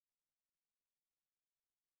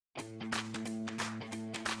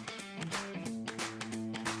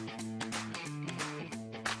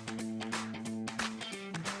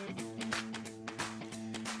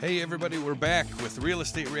Hey everybody, we're back with Real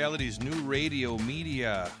Estate Reality's new radio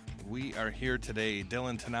media. We are here today.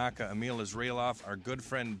 Dylan Tanaka, Emil Israeloff, our good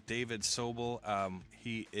friend David Sobel.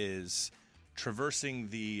 He is traversing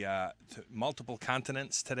the multiple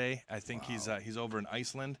continents today. I think he's over in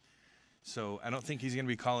Iceland. So I don't think he's going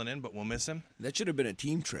to be calling in, but we'll miss him. That should have been a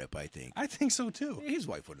team trip, I think. I think so too. His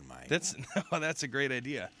wife wouldn't mind. That's a great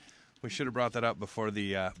idea. We should have brought that up before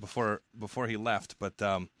he left, but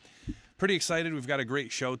pretty excited. We've got a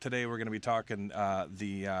great show today. We're going to be talking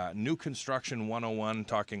the new construction 101,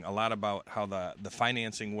 talking a lot about how the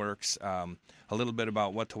financing works, a little bit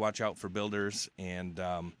about what to watch out for builders, and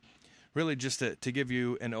really just to give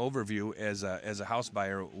you an overview as a house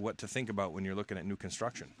buyer, what to think about when you're looking at new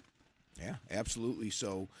construction. Yeah, absolutely.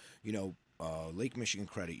 So, Lake Michigan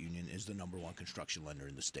Credit Union is the number one construction lender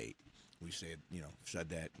in the state. We said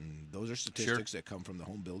that, and those are statistics that come from the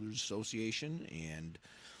Home Builders Association, and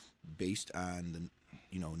based on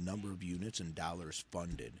the number of units and dollars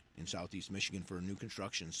funded in Southeast Michigan for new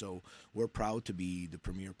construction. So we're proud to be the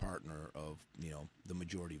premier partner of the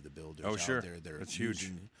majority of the builders out there. That's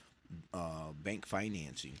using bank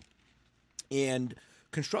financing and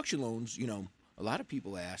construction loans. A lot of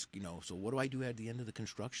people ask, so what do I do at the end of the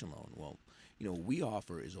construction loan? Well, we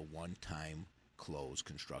offer is a one-time close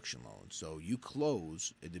construction loan. So you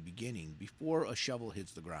close at the beginning before a shovel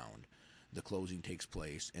hits the ground. The closing takes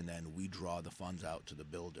place, and then we draw the funds out to the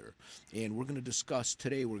builder. And we're going to discuss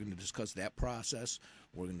that process.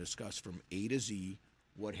 We're going to discuss from A to Z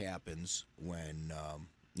what happens when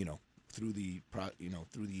through the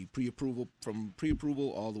pre-approval, from pre-approval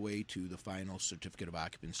all the way to the final certificate of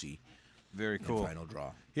occupancy. Very cool. Final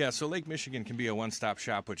draw. Yeah, so Lake Michigan can be a one-stop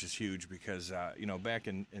shop, which is huge because back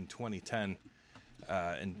in 2010,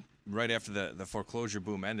 and right after the foreclosure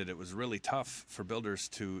boom ended, it was really tough for builders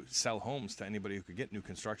to sell homes to anybody who could get new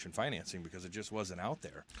construction financing because it just wasn't out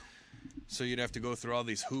there. So you'd have to go through all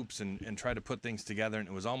these hoops and try to put things together, and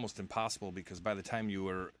it was almost impossible because by the time you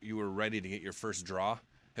were ready to get your first draw,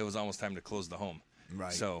 it was almost time to close the home.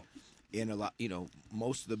 Right. So, and a lot,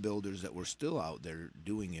 most of the builders that were still out there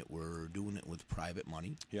doing it were doing it with private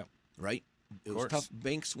money. Yep. Right. It was tough.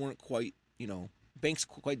 Banks weren't quite, Banks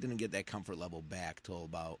quite didn't get that comfort level back till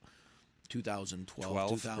about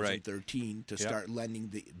 2012, 2013 to start lending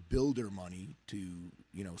the builder money to,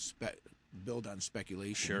 build on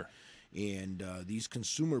speculation. Sure. And these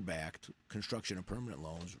consumer-backed construction and permanent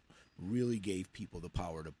loans really gave people the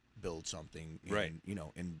power to build something, and, right?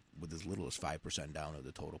 And with as little as 5% down of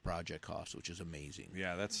the total project cost, which is amazing.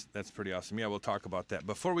 Yeah, that's pretty awesome. Yeah, we'll talk about that.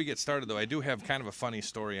 Before we get started, though, I do have kind of a funny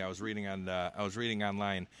story I was reading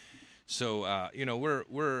online. So,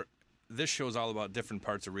 this show's all about different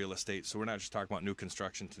parts of real estate. So we're not just talking about new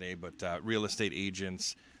construction today, but real estate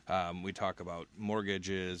agents. We talk about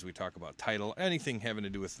mortgages. We talk about title, anything having to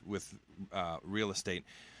do with real estate.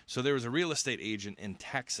 So there was a real estate agent in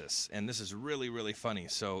Texas, and this is really, really funny.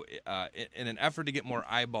 So in an effort to get more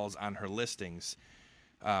eyeballs on her listings,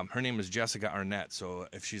 her name is Jessica Arnett. So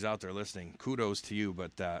if she's out there listening, kudos to you.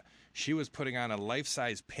 But she was putting on a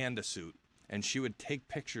life-size panda suit, and she would take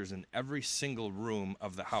pictures in every single room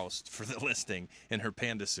of the house for the listing in her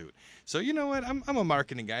panda suit. So you know what? I'm a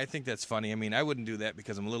marketing guy. I think that's funny. I mean, I wouldn't do that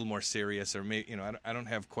because I'm a little more serious, or maybe I don't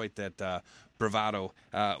have quite that bravado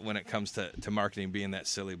when it comes to marketing, being that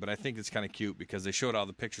silly. But I think it's kind of cute because they showed all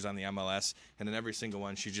the pictures on the MLS, and in every single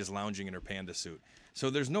one, she's just lounging in her panda suit. So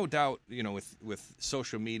there's no doubt, with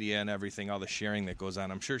social media and everything, all the sharing that goes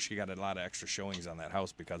on, I'm sure she got a lot of extra showings on that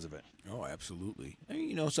house because of it. Oh, absolutely.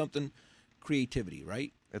 And something. Creativity,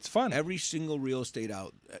 right? It's fun. Every single real estate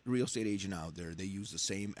agent out there, they use the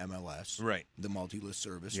same MLS, right? The multi-list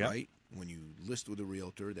service, right? When you list with a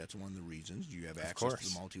realtor, that's one of the reasons you have access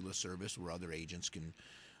to the multi-list service where other agents can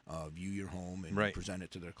view your home and present it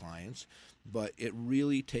to their clients. But it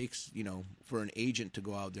really takes, for an agent to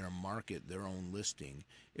go out there and market their own listing,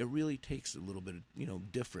 it really takes a little bit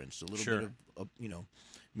of, difference, a little bit of,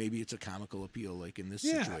 maybe it's a comical appeal like in this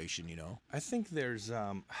situation, I think there's,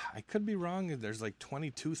 I could be wrong, there's like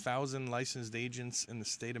 22,000 licensed agents in the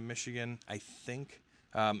state of Michigan, I think.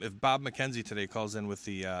 If Bob MacKenzie today calls in with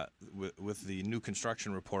the new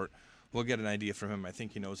construction report, we'll get an idea from him. I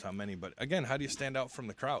think he knows how many. But again, how do you stand out from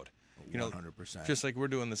the crowd? 100%. Just like we're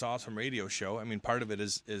doing this awesome radio show. I mean, part of it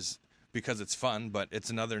is because it's fun, but it's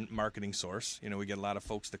another marketing source. We get a lot of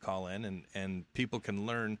folks to call in, and people can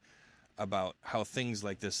learn about how things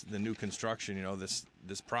like this, the new construction,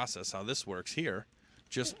 this process, how this works here,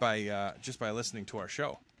 just by listening to our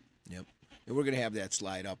show. Yep. And we're going to have that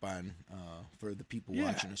slide up on for the people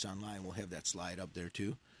watching us online. We'll have that slide up there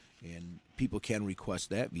too. And people can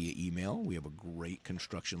request that via email. We have a great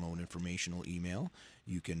construction loan informational email.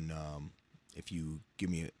 You can, if you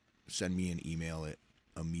send me an email at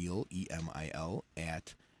Emil, EMIL,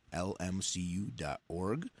 at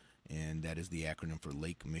lmcu.org, and that is the acronym for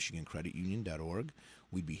Lake Michigan Credit Union.org.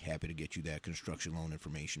 We'd be happy to get you that construction loan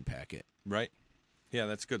information packet. Right. Yeah,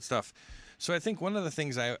 that's good stuff. So I think one of the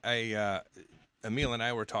things Emil and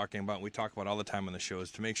I were talking about, and we talk about all the time on the show,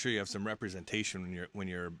 is to make sure you have some representation when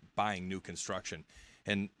you're buying new construction.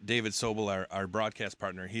 And David Sobel, our broadcast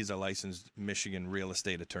partner, he's a licensed Michigan real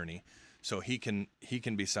estate attorney, so he can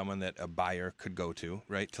be someone that a buyer could go to,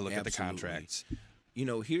 right, to look at the contracts.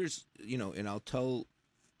 Here's and I'll tell.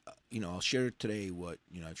 I'll share today what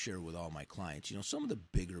I've shared with all my clients. Some of the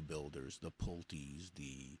bigger builders, the Pulte's,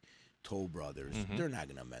 the Toll Brothers, they're not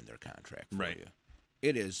going to amend their contract for you.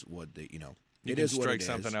 It is what they, You it can is what strike it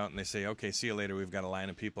something is. out, and they say, "Okay, see you later. We've got a line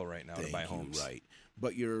of people right now to buy homes." Right,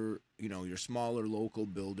 but your smaller local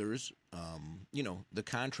builders, the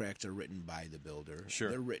contracts are written by the builder. Sure,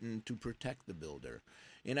 they're written to protect the builder,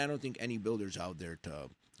 and I don't think any builder's out there to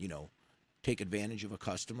take advantage of a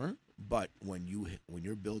customer. But when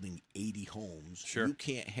you're building 80 homes, sure, you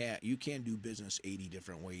can't do business 80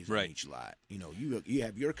 different ways right. on each lot. You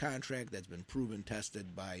have your contract that's been proven,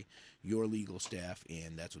 tested by your legal staff,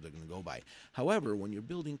 and that's what they're going to go by. However, when you're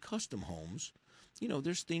building custom homes,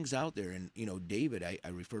 there's things out there, and David, I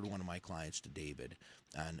refer to one of my clients to David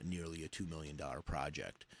on nearly a $2 million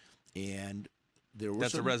project, and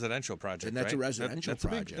that's a residential project, and that's right? a residential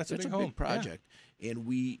project. That's a big big project, yeah.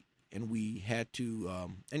 And we had to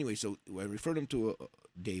anyway. So I referred him to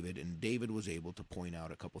David, and David was able to point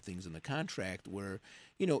out a couple things in the contract where,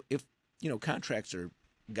 if contracts are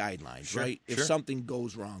guidelines, sure, right? If sure. something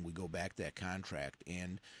goes wrong, we go back to that contract,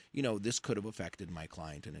 and this could have affected my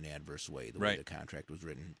client in an adverse way, the way the contract was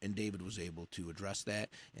written. And David was able to address that,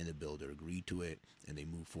 and the builder agreed to it, and they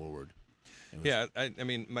moved forward. Yeah, I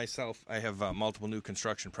mean, myself, I have multiple new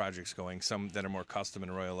construction projects going, some that are more custom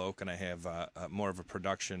in Royal Oak, and I have more of a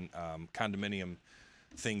production condominium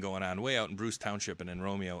thing going on way out in Bruce Township and in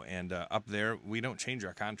Romeo. And up there, we don't change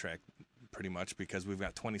our contract pretty much because we've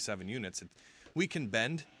got 27 units. We can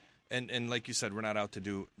bend, and like you said, we're not out to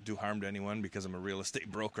do harm to anyone because I'm a real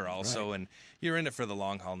estate broker also, and you're in it for the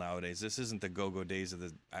long haul nowadays. This isn't the go-go days of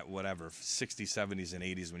the 60s, 70s, and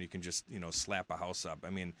 80s when you can just slap a house up. I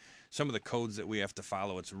mean, some of the codes that we have to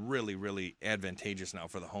follow, it's really, really advantageous now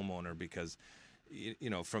for the homeowner because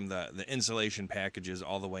from the insulation packages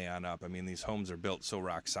all the way on up. I mean, these homes are built so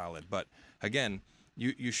rock solid. But again,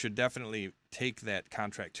 you should definitely take that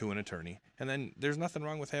contract to an attorney. And then there's nothing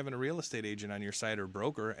wrong with having a real estate agent on your side or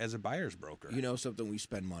broker as a buyer's broker. Something we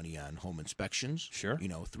spend money on, home inspections. Sure.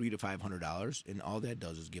 $300 to $500, and all that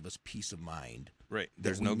does is give us peace of mind. Right.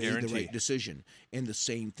 There's no guarantee. The right decision. And the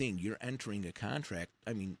same thing, you're entering a contract.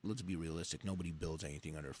 I mean, let's be realistic. Nobody builds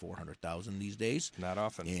anything under $400,000 these days. Not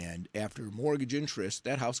often. And after mortgage interest,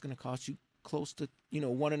 that house is going to cost you close to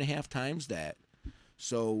 1.5 times that.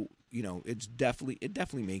 So it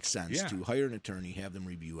definitely makes sense to hire an attorney, have them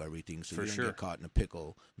review everything, so you don't get caught in a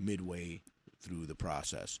pickle midway through the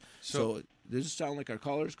process. So does this sound like our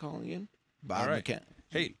caller's calling in? Bob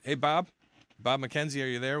MacKenzie. Hey, Bob. Bob MacKenzie, are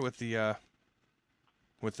you there with the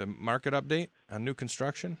market update on new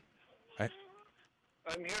construction? I'm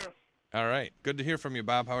here. All right. Good to hear from you,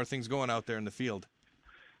 Bob. How are things going out there in the field?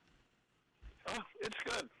 It's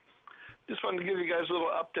good. Just wanted to give you guys a little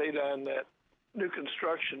update on that new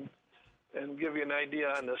construction and give you an idea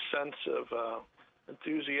on the sense of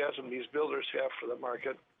enthusiasm these builders have for the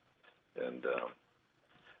market. And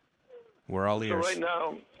we're all ears.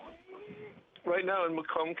 So right now in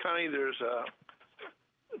Macomb County, there's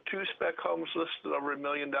 2 spec homes listed over $1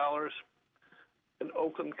 million. In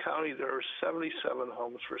Oakland County, there are 77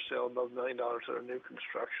 homes for sale above $1 million that are new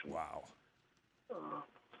construction. Wow.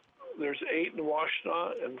 There's 8 in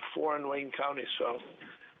Washtenaw and 4 in Wayne County. So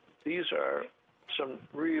these are some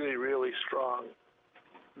really, really strong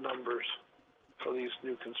numbers for these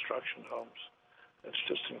new construction homes. It's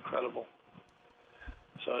just incredible.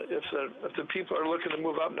 So if the people are looking to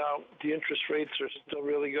move up now, the interest rates are still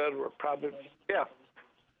really good. We're probably,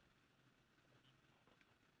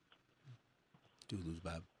 Do we lose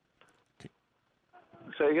Bob?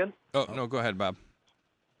 Say again? Oh, no, go ahead, Bob.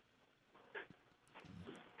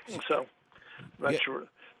 So, not sure.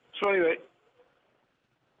 So anyway,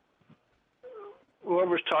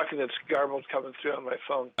 whoever's talking, it's garbled coming through on my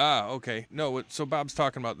phone. Okay. No, so Bob's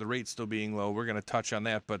talking about the rates still being low. We're going to touch on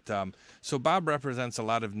that. But so Bob represents a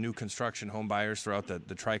lot of new construction home buyers throughout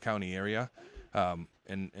the Tri-County area.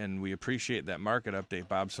 And we appreciate that market update,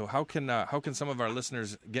 Bob. So how can some of our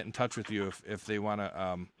listeners get in touch with you if they want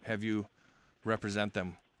to have you represent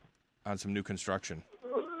them on some new construction?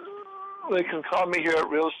 They can call me here at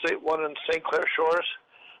Real Estate One in St. Clair Shores.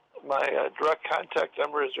 My direct contact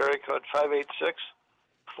number is area code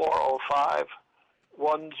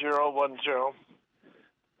 586-405-1010.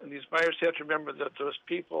 And these buyers have to remember that those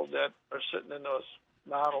people that are sitting in those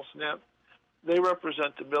models, they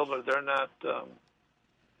represent the builder. They're not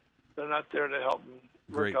there to help them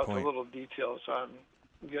work out the little details on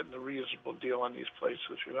getting a reasonable deal on these places,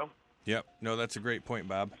 Yep. No, that's a great point,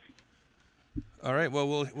 Bob. All right. Well,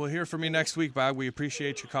 we'll hear from you next week, Bob. We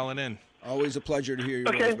appreciate you calling in. Always a pleasure to hear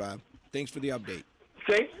your voice, Bob. Thanks for the update.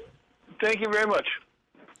 Thank you very much.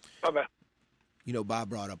 Bye-bye. Bob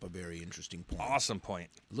brought up a very interesting point. Awesome point.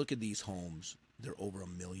 Look at these homes. They're over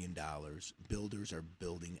 $1 million. Builders are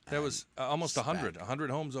building. That was almost 100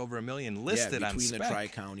 homes over $1 million listed on spec. Between the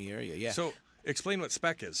Tri-County area. Yeah. So explain what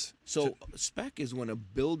spec is. So spec is when a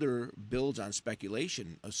builder builds on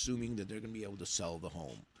speculation, assuming that they're going to be able to sell the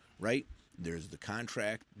home, right? There's the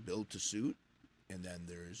contract build to suit, and then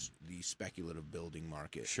there's the speculative building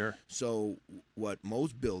market. Sure. So what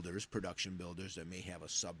most builders, production builders that may have a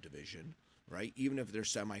subdivision, right? Even if they're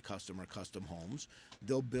semi-custom or custom homes,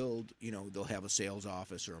 they'll build, they'll have a sales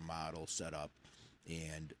office or a model set up,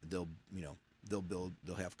 and they'll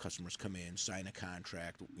have customers come in, sign a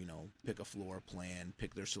contract, pick a floor plan,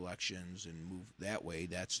 pick their selections, and move that way.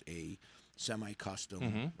 That's a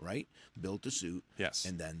semi-custom, right? Built to suit. Yes.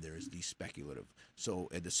 And then there's the speculative. So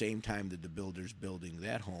at the same time that the builder's building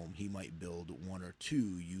that home, he might build one or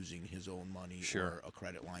two using his own money or a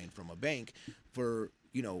credit line from a bank for,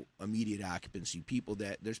 immediate occupancy.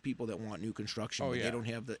 There's people that want new construction, but they don't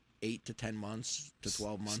have the 8 to 10 months to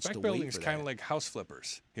 12 months Spec to wait building for is that. kind of like house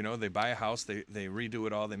flippers. They buy a house, they redo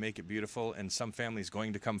it all, they make it beautiful, and some family's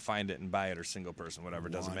going to come find it and buy it, or single person, whatever,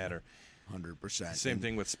 it doesn't matter. 100%. Same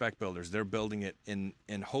thing with spec builders. They're building it in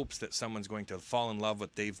hopes that someone's going to fall in love with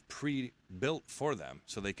what they've pre-built for them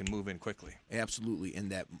so they can move in quickly. Absolutely.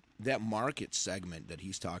 And that market segment that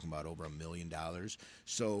he's talking about, over $1 million.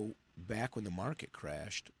 So back when the market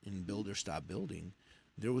crashed and builders stopped building,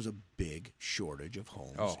 there was a big shortage of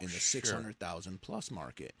homes in the 600,000 plus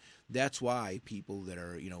market. That's why people that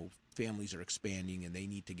are, families are expanding and they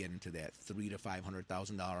need to get into that $300,000 to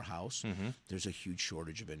 $500,000 house. There's a huge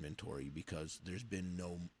shortage of inventory because there's been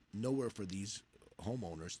nowhere for these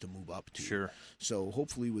homeowners to move up to. Sure. So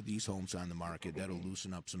hopefully with these homes on the market, that'll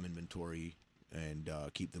loosen up some inventory and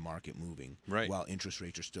keep the market moving. Right. While interest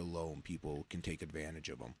rates are still low and people can take advantage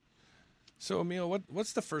of them. So Emil,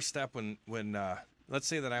 what's the first step when let's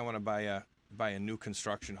say that I want to buy a new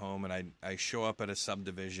construction home, and I show up at a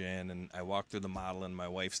subdivision and I walk through the model and my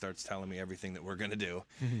wife starts telling me everything that we're going to do.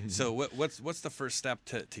 So what's the first step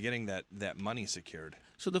to getting that money secured?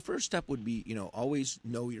 So the first step would be, always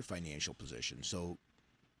know your financial position. So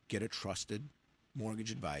get a trusted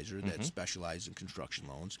mortgage advisor that specializes in construction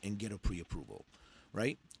loans and get a pre-approval,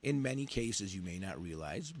 right? In many cases, you may not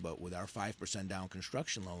realize, but with our 5% down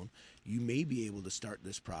construction loan, you may be able to start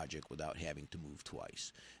this project without having to move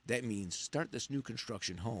twice. That means start this new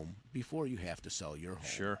construction home before you have to sell your home.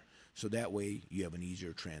 Sure. So that way you have an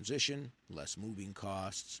easier transition, less moving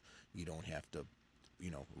costs. You don't have to,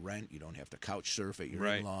 rent. You don't have to couch surf at your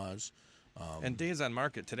in-laws. And days on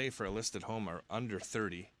market today for a listed home are under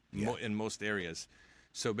 30 in most areas.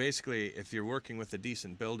 So basically, if you're working with a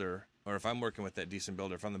decent builder, or if I'm working with that decent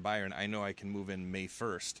builder, if I'm the buyer and I know I can move in May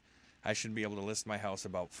 1st, I should be able to list my house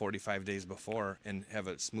about 45 days before and have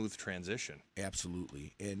a smooth transition.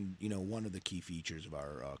 Absolutely. And, one of the key features of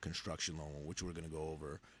our construction loan, which we're going to go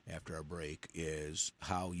over after our break, is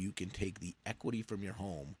how you can take the equity from your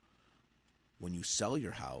home when you sell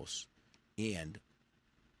your house and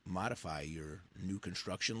modify your new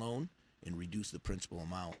construction loan and reduce the principal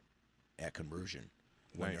amount at conversion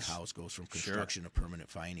when your house goes from construction to permanent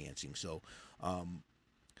financing. So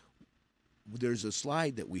there's a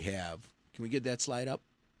slide that we have. Can we get that slide up?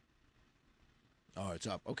 Oh, it's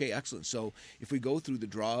up. Okay, excellent. So if we go through the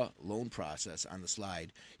draw loan process on the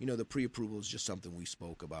slide, the pre-approval is just something we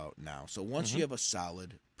spoke about now. So once you have a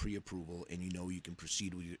solid pre-approval and you can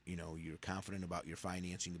proceed with, you're confident about your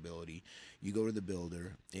financing ability, you go to the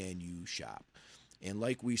builder and you shop. And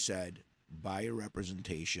like we said, buyer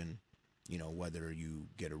representation, whether you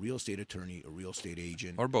get a real estate attorney, a real estate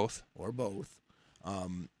agent. Or both.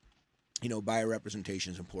 Buyer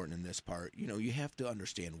representation is important in this part. You have to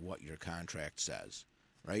understand what your contract says,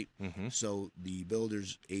 right? So the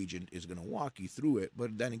builder's agent is going to walk you through it.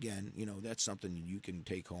 But then again, that's something you can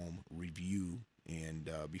take home, review, and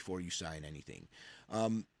before you sign anything.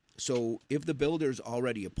 So if the builder's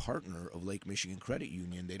already a partner of Lake Michigan Credit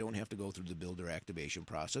Union, they don't have to go through the builder activation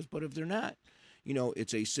process. But if they're not,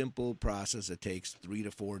 it's a simple process that takes 3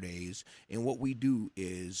 to 4 days. And what we do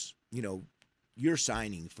is, you're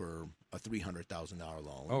signing for a $300,000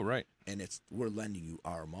 loan. Oh, right. And we're lending you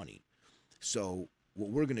our money. So what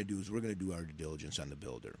we're going to do is we're going to do our due diligence on the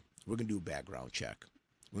builder. We're going to do a background check.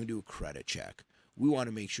 We're going to do a credit check. We want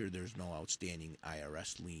to make sure there's no outstanding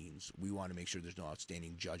IRS liens. We want to make sure there's no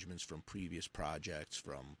outstanding judgments from previous projects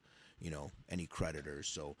from, any creditors.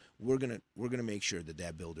 So we're gonna make sure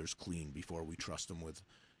that builder's clean before we trust them with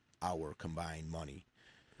our combined money.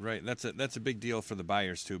 Right. That's a big deal for the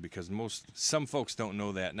buyers too, because some folks don't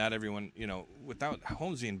know that. Not everyone, without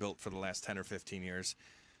homes being built for the last 10 or 15 years,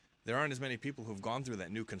 there aren't as many people who've gone through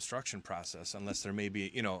that new construction process, unless they're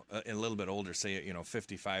maybe, a little bit older, say,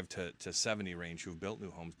 55 to 70 range who've built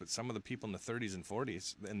new homes. But some of the people in the 30s and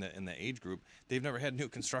 40s in the age group, they've never had new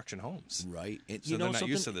construction homes. Right. And, so they're not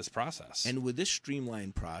used to this process. And with this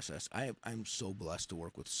streamlined process, I'm so blessed to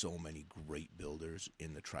work with so many great builders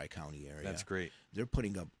in the Tri-County area. That's great. They're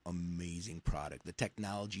putting up amazing product. The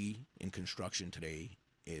technology in construction today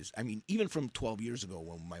is, even from 12 years ago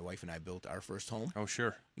when my wife and I built our first home. Oh,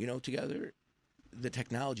 sure. Together, the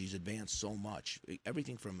technology's advanced so much.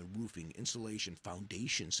 Everything from roofing, insulation,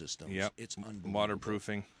 foundation systems. Yep. It's unbelievable.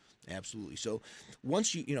 Waterproofing. Absolutely. So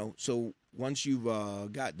once you've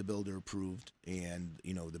got the builder approved and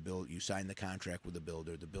you sign the contract with the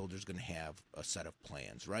builder's going to have a set of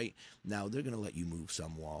plans. Right now, they're going to let you move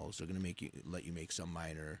some walls. They're going to let you make some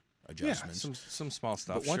minor adjustments. Yeah, some small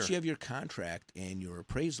stuff. But once you have your contract and your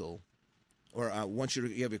appraisal, or once you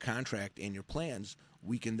have your contract and your plans,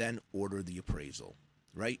 we can then order the appraisal,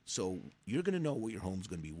 right? So you're going to know what your home's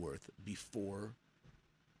going to be worth before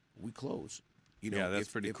we close. That's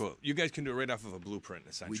pretty cool. You guys can do it right off of a blueprint,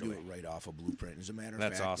 essentially. We do it right off a blueprint. As a matter of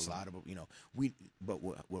fact, awesome. A lot of But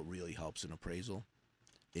what really helps an appraisal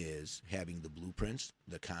is having the blueprints,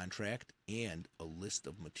 the contract, and a list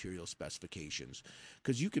of material specifications.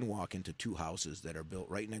 Because you can walk into two houses that are built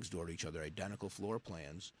right next door to each other, identical floor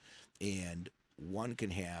plans, and one can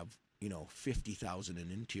have, $50,000 in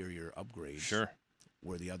interior upgrades. Sure.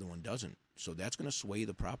 Where the other one doesn't. So that's going to sway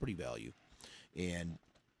the property value. And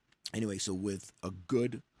anyway, so with a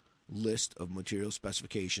good list of material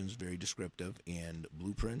specifications, very descriptive, and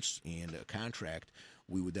blueprints and a contract,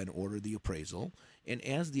 we would then order the appraisal. And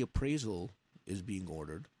as the appraisal is being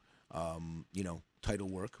ordered, title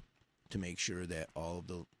work to make sure that all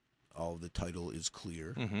of the title is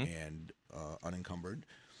clear and unencumbered.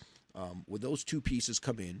 With those two pieces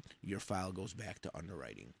come in, your file goes back to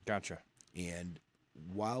underwriting. Gotcha. And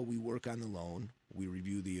while we work on the loan, we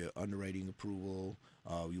review the underwriting approval.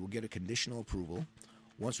 We will get a conditional approval.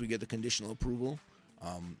 Once we get the conditional approval,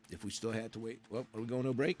 if we still had to wait, are we going to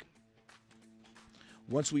a break?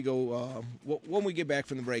 Once we go, when we get back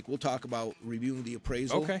from the break, we'll talk about reviewing the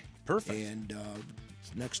appraisal. Okay, perfect. And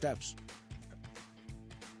next steps.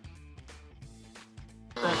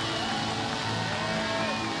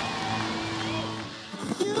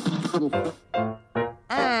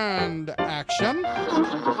 And action.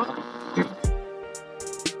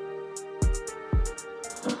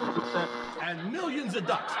 And millions of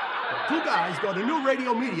ducks. The two guys go to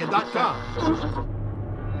newradiomedia.com.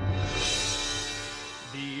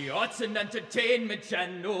 The Arts and Entertainment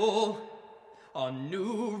Channel on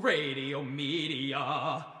New Radio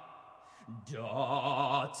Media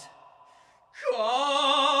 .com.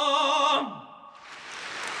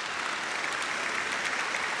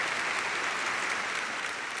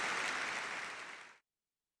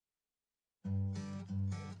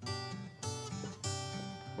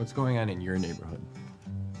 What's going on in your neighborhood?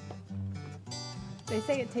 They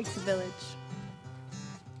say it takes a village.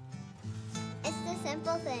 It's the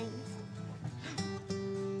simple things.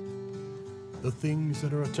 The things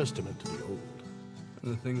that are a testament to the old.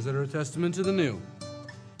 And the things that are a testament to the new.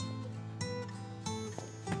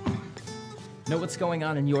 Know what's going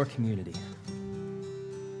on in your community.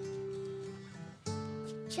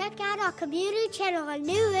 Check out our community channel on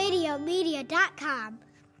newradiomedia.com.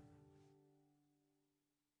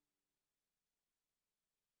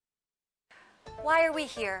 Why are we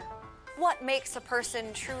here? What makes a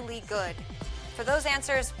person truly good? For those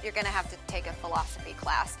answers, you're going to have to take a philosophy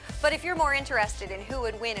class. But if you're more interested in who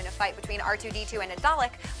would win in a fight between R2-D2 and a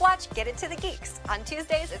Dalek, watch Get It to the Geeks on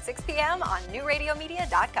Tuesdays at 6 p.m. on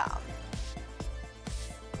newradiomedia.com.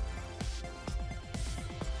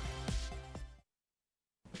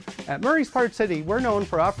 At Murray's Part City, we're known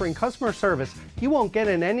for offering customer service you won't get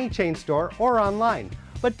in any chain store or online.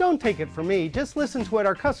 But don't take it from me. Just listen to what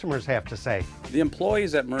our customers have to say. The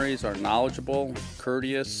employees at Murray's are knowledgeable,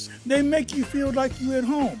 courteous. They make you feel like you're at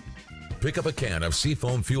home. Pick up a can of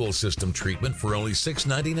Seafoam Fuel System treatment for only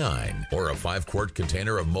 $6.99 or a 5-quart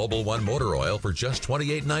container of Mobil 1 motor oil for just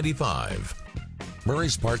 $28.95.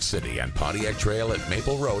 Murray's Parts City and Pontiac Trail at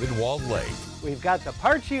Maple Road in Walled Lake. We've got the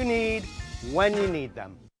parts you need when you need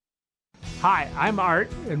them. Hi, I'm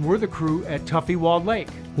Art, and we're the crew at Tuffy Walled Lake.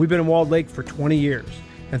 We've been in Walled Lake for 20 years,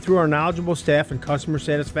 and through our knowledgeable staff and customer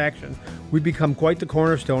satisfaction, we've become quite the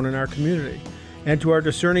cornerstone in our community and to our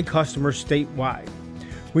discerning customers statewide.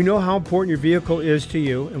 We know how important your vehicle is to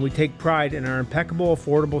you, and we take pride in our impeccable,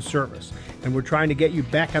 affordable service, and we're trying to get you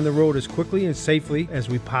back on the road as quickly and safely as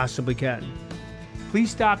we possibly can. Please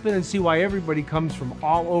stop in and see why everybody comes from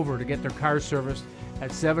all over to get their cars serviced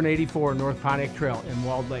at 784 North Pontiac Trail in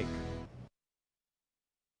Walled Lake.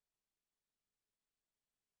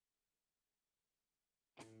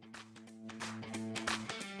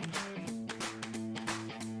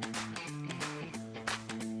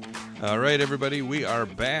 All right, everybody, we are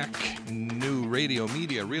back. New radio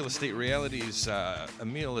media, real estate realities.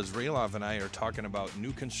 Emil Israelov and I are talking about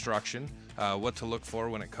new construction, what to look for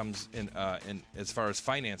when it comes in as far as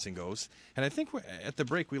financing goes. And I think at the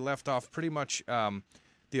break we left off pretty much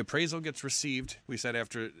the appraisal gets received. We said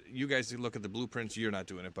after you guys look at the blueprints, you're not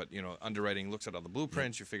doing it, but underwriting looks at all the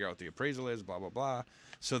blueprints, you figure out what the appraisal is, blah, blah, blah.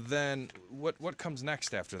 So then what comes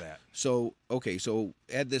next after that? So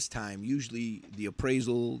at this time, usually the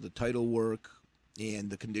appraisal, the title work, and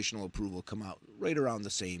the conditional approval come out right around the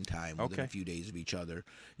same time, within a few days of each other.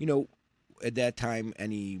 At that time,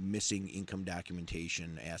 any missing income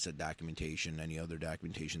documentation, asset documentation, any other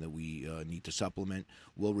documentation that we need to supplement,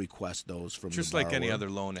 we'll request those from just the borrower. like any other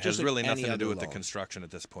loan. It has really nothing to do with the construction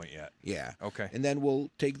at this point yet. Yeah. Okay. And then we'll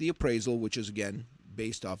take the appraisal, which is, again,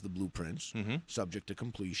 based off the blueprints, subject to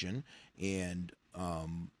completion, and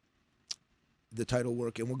the title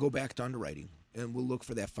work, and we'll go back to underwriting, and we'll look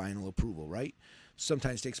for that final approval, right?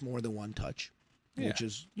 Sometimes takes more than one touch. Yeah. Which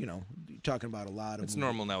is, talking about a lot of... It's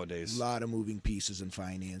normal nowadays. A lot of moving pieces in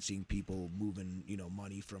financing, people moving,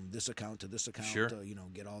 money from this account to this account to,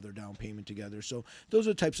 get all their down payment together. So those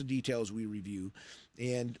are the types of details we review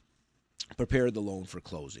and prepare the loan for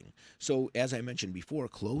closing. So as I mentioned before,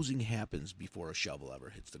 closing happens before a shovel ever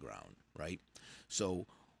hits the ground, right? So...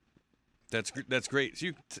 That's great. So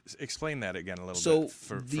you explain that again a little bit.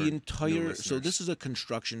 So this is a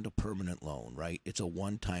construction to permanent loan, right? It's a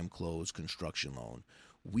one-time close construction loan.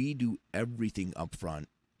 We do everything up front,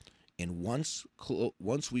 and once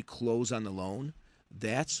we close on the loan,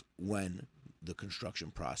 that's when the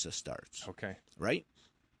construction process starts. Okay. Right?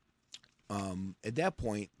 At that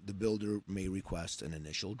point, the builder may request an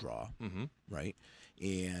initial draw, right?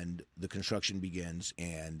 And the construction begins,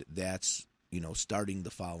 and that's starting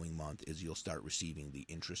the following month is you'll start receiving the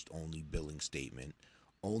interest-only billing statement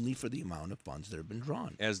only for the amount of funds that have been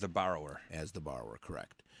drawn. As the borrower. As the borrower,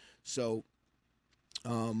 correct. So,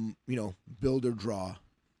 builder draw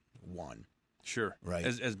 1. Sure. Right.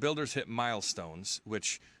 As builders hit milestones,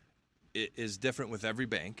 which is different with every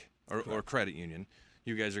bank or credit union,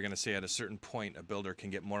 you guys are going to say at a certain point a builder can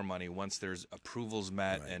get more money once there's approvals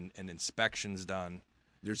met and inspections done.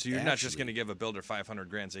 So you're not just going to give a builder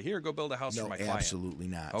 $500,000 and say, "Here, go build a house for my client." Absolutely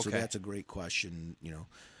not. Okay. So that's a great question.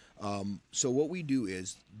 So what we do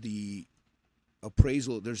is the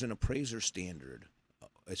appraisal. There's an appraiser standard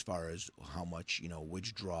as far as how much,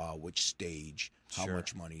 which draw, which stage, how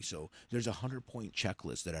much money. So there's a 100-point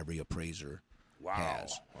checklist that every appraiser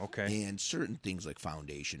has. Okay. And certain things like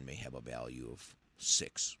foundation may have a value of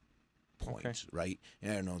 6 points, right?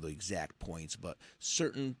 And I don't know the exact points, but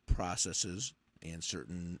certain processes and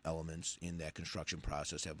certain elements in that construction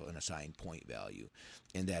process have an assigned point value.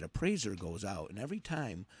 And that appraiser goes out, and every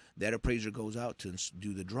time that appraiser goes out to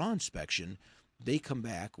do the draw inspection, they come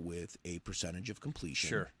back with a percentage of completion.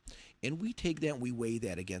 Sure. And we take that and we weigh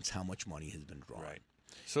that against how much money has been drawn. Right.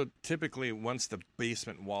 So typically once the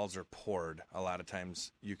basement walls are poured, a lot of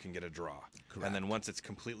times you can get a draw. Correct. And then once it's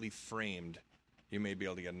completely framed, you may be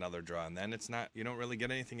able to get another draw. And then you don't really get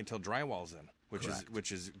anything until drywall's in.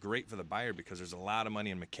 Which is great for the buyer because there's a lot of money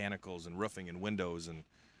in mechanicals and roofing and windows and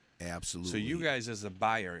absolutely. So you guys as a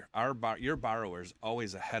buyer, your borrower is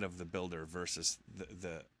always ahead of the builder versus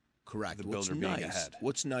the correct the builder being ahead.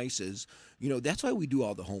 What's nice is that's why we do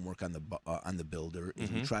all the homework on the builder is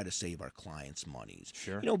we try to save our clients' monies.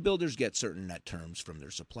 Sure. Builders get certain net terms from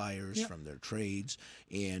their suppliers, from their trades,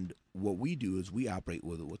 and what we do is we operate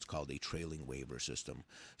with what's called a trailing waiver system.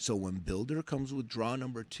 So when builder comes with draw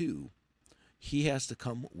number 2. He has to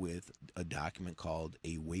come with a document called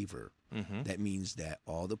a waiver. That means that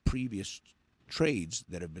all the previous trades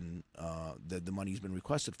that have been that the money's been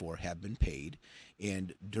requested for have been paid,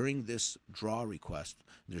 and during this draw request,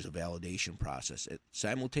 there's a validation process.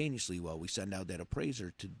 Simultaneously, while we send out that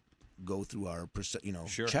appraiser to go through our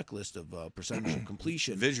checklist of percentage of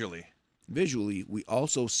completion visually, we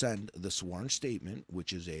also send the sworn statement,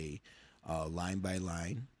 which is a line by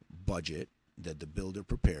line budget that the builder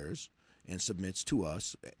prepares and submits to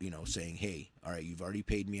us, saying, hey, all right, you've already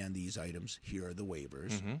paid me on these items. Here are the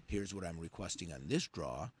waivers. Mm-hmm. Here's what I'm requesting on this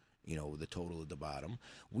draw, the total at the bottom.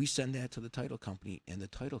 We send that to the title company, and the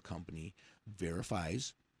title company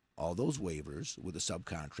verifies all those waivers with the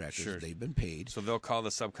subcontractors. Sure. They've been paid. So they'll call the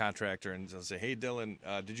subcontractor and they'll say, hey, Dylan,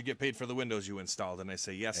 did you get paid for the windows you installed? And I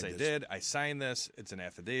say, yes, I did. I signed this. It's an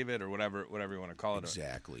affidavit or whatever you want to call it.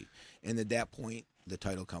 Exactly. And at that point, the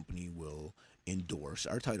title company will endorse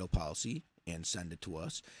our title policy and send it to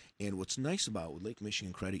us. And what's nice about Lake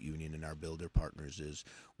Michigan Credit Union and our builder partners is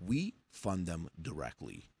we fund them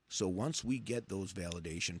directly. So once we get those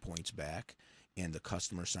validation points back and the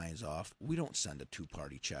customer signs off, we don't send a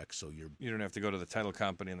two-party check. So you don't have to go to the title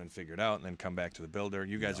company and then figure it out and then come back to the builder.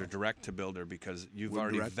 You guys are direct to builder because we're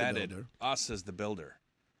already vetted us as the builder.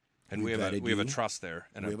 And we have a trust there.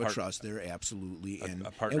 And we have a trust there, absolutely. And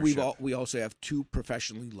partnership. And we also have two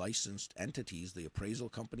professionally licensed entities, the appraisal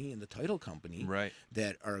company and the title company,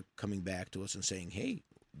 that are coming back to us and saying, hey,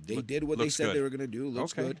 they did what they said they were going to do.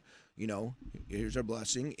 Looks good. Here's our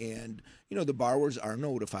blessing. And, the borrowers are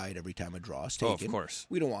notified every time a draw is taken. Oh, of course.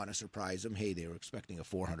 We don't want to surprise them. Hey, they were expecting a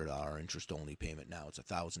 $400 interest-only payment. Now it's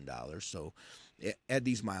 $1,000. So at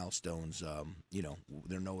these milestones,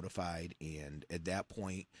 they're notified. And at that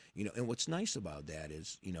point, and what's nice about that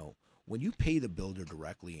is, when you pay the builder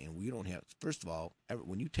directly and we don't have, first of all,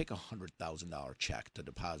 when you take a $100,000 check to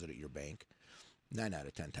deposit at your bank, 9 out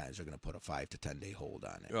of 10 times they're going to put a 5 to 10 day hold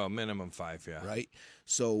on it. Oh, minimum 5, yeah. Right?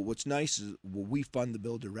 So what's nice is when we fund the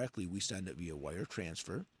bill directly, we send it via wire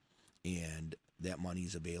transfer, and that money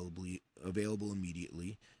is available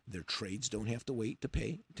immediately. Their trades don't have to wait to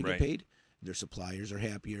get paid. Their suppliers are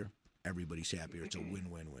happier. Everybody's happier. It's a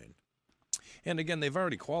win-win-win. And again, they've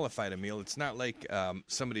already qualified, Emil. It's not like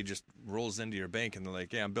somebody just rolls into your bank and they're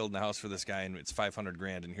like, yeah, I'm building a house for this guy and it's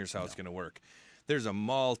 $500,000 and here's how it's going to work. There's a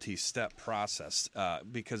multi-step process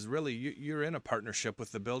because really you're in a partnership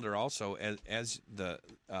with the builder also as the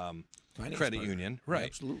credit union, right?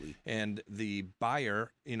 Absolutely. And the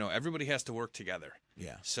buyer, everybody has to work together.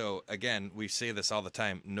 Yeah. So again, we say this all the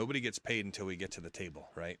time: nobody gets paid until we get to the table,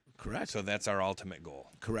 right? Correct. So that's our ultimate goal.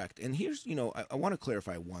 Correct. And here's, I want to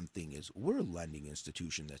clarify one thing: is we're a lending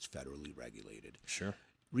institution that's federally regulated. Sure.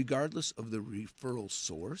 Regardless of the referral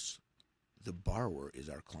source, the borrower is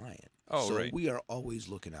our client. Oh, so right. we are always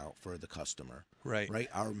looking out for the customer. Right. Right.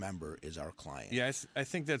 Our member is our client. Yeah, I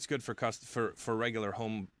think that's good for regular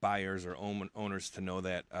home buyers or owners to know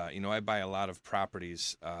that. I buy a lot of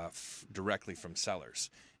properties directly from sellers,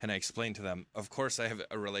 and I explain to them. Of course, I have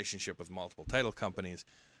a relationship with multiple title companies.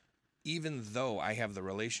 Even though I have the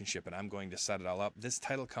relationship and I'm going to set it all up, this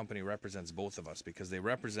title company represents both of us because they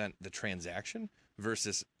represent the transaction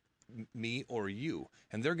versus me or you,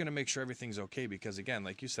 and they're going to make sure everything's okay because, again,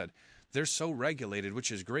 like you said, they're so regulated,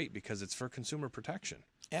 which is great because it's for consumer protection.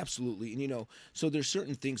 Absolutely. And so there's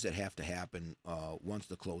certain things that have to happen once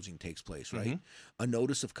the closing takes place, right? Mm-hmm. A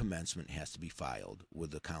notice of commencement has to be filed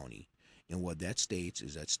with the county, and what that states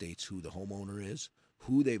who the homeowner is,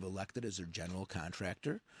 who they've elected as their general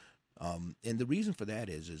contractor, and the reason for that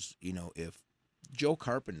is if Joe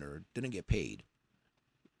Carpenter didn't get paid,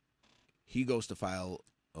 he goes to file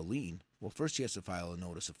a lien. Well, first he has to file a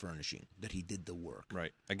notice of furnishing that he did the work.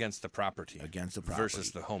 Right. Against the property.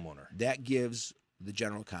 Versus the homeowner. That gives the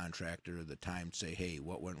general contractor the time to say, hey,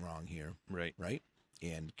 what went wrong here? Right. Right?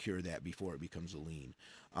 And cure that before it becomes a lien.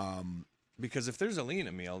 Because if there's a lien,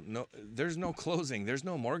 Emil, there's no closing. There's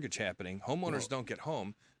no mortgage happening. Homeowners don't get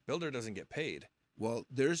home. Builder doesn't get paid. Well,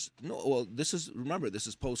 this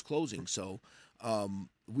is post-closing, so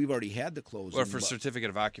we've already had the closing. Or for certificate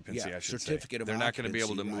of occupancy, I should say. They're not going to be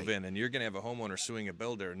able to move in, and you're going to have a homeowner suing a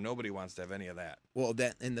builder. Nobody wants to have any of that. Well,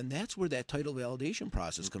 and then that's where that title validation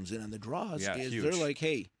process comes in on the draws. Yeah, huge. They're like,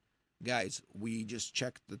 hey, guys, we just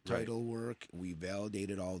checked the title work. We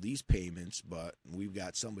validated all these payments, but we've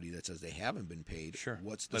got somebody that says they haven't been paid. Sure.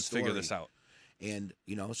 What's the Let's story? figure this out. And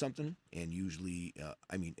something, and usually,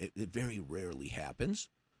 it very rarely happens.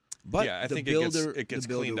 But yeah, I think it gets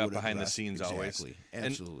cleaned up behind the scenes always.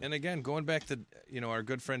 Absolutely. And again, going back to our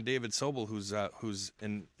good friend David Sobel, who's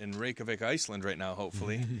in Reykjavik, Iceland right now,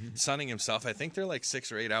 hopefully sunning himself. I think they're like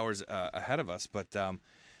 6 or 8 hours ahead of us. But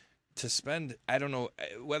to spend, I don't know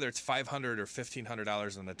whether it's $500 or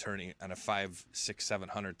 $1,500 on an attorney on a $500,000,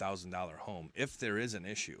 $600,000, $700,000 home. If there is an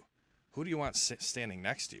issue, who do you want standing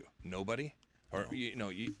next to you? Nobody? Or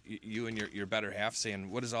you and your better half saying,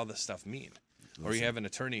 what does all this stuff mean? Listen, or you have an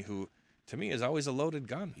attorney who, to me, is always a loaded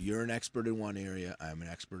gun. You're an expert in one area. I'm an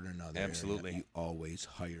expert in another. Absolutely. area. You always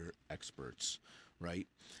hire experts, right?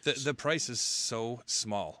 The price is so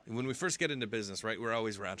small. When we first get into business, right, we're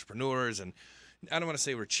entrepreneurs, and I don't want to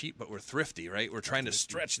say we're cheap, but we're thrifty, right? We're trying to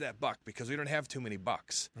stretch that buck because we don't have too many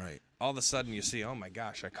bucks. Right. All of a sudden you see, oh my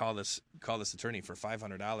gosh, I call this attorney for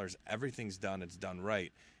 $500. Everything's done. It's done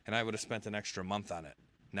right. And I would have spent an extra month on it.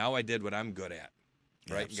 Now I did what I'm good at,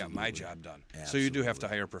 right? Absolutely. Got my job done. Absolutely. So you do have to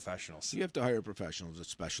hire professionals. You have to hire professionals that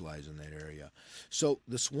specialize in that area. So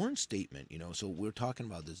the sworn statement, so we're talking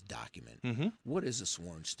about this document. Mm-hmm. What is a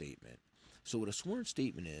sworn statement? So what a sworn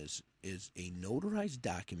statement is a notarized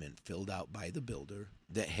document filled out by the builder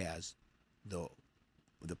that has the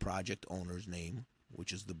project owner's name,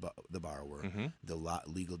 which is the borrower, mm-hmm. the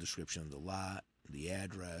legal description of the lot, the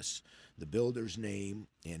address, the builder's name,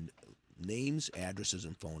 and names, addresses,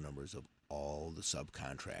 and phone numbers of all the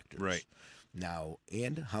subcontractors. Right. Now,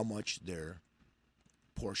 and how much their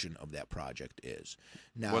portion of that project is.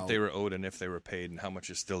 Now, what they were owed and if they were paid and how much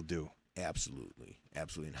is still due. Absolutely.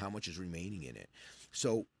 And how much is remaining in it.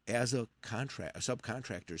 So as a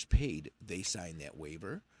subcontractor is paid, they sign that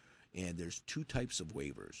waiver. And there's two types of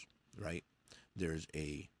waivers, right? There's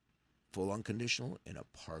a full unconditional and a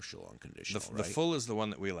partial unconditional. The full is the one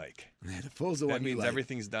that we like. The full is the one that means like.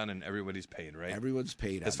 everything's done and everybody's paid, right? Everyone's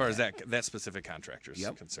paid. As far as that specific contractor is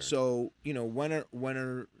concerned. So when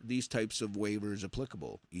are these types of waivers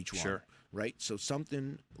applicable? Each one, sure. Right? So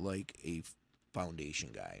something like a foundation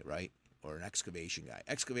guy, right, or an excavation guy.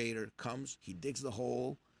 Excavator comes, he digs the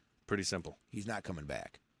hole. Pretty simple. He's not coming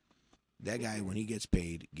back. That guy, when he gets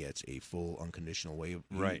paid, gets a full unconditional waiver.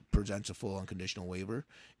 Right. He presents a full unconditional waiver,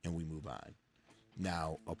 and we move on.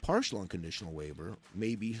 Now, a partial unconditional waiver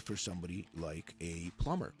may be for somebody like a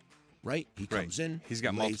plumber, right? He comes in. He's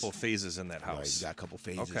got multiple phases in that house. Right, he's got a couple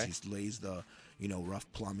phases. Okay. He lays the, rough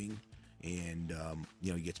plumbing, and,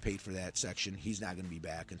 he gets paid for that section. He's not going to be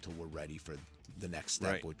back until we're ready for the next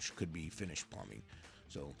step, which could be finished plumbing.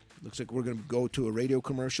 So, looks like we're going to go to a radio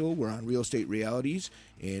commercial. We're on Real Estate Realities,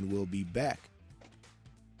 and we'll be back.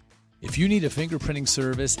 If you need a fingerprinting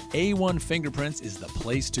service, A1 Fingerprints is the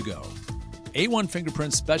place to go. A1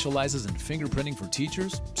 Fingerprints specializes in fingerprinting for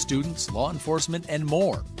teachers, students, law enforcement, and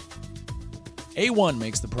more. A1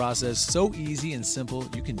 makes the process so easy and simple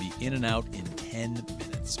you can be in and out in 10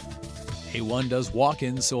 minutes. A1 does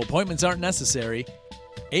walk-ins, so appointments aren't necessary.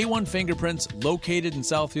 A1 Fingerprints, located in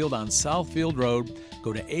Southfield on Southfield Road.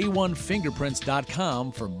 Go to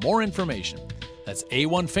a1fingerprints.com for more information. That's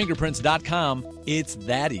a1fingerprints.com. It's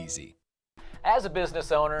that easy. As a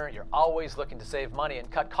business owner, you're always looking to save money and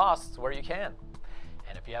cut costs where you can.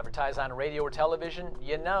 And if you advertise on radio or television,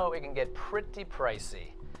 you know it can get pretty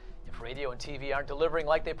pricey. If radio and TV aren't delivering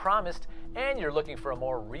like they promised, and you're looking for a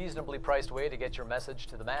more reasonably priced way to get your message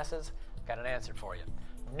to the masses, I've got an answer for you.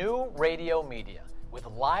 New Radio Media. With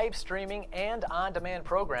live streaming and on-demand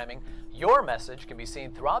programming, your message can be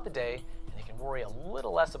seen throughout the day, and you can worry a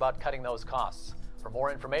little less about cutting those costs. For more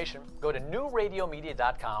information, go to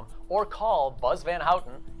newradiomedia.com or call Buzz Van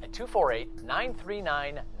Houten at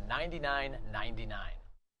 248-939-9999.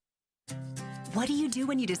 What do you do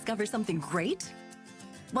when you discover something great?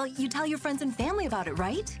 Well, you tell your friends and family about it,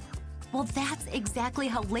 right? Well, that's exactly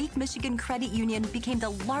how Lake Michigan Credit Union became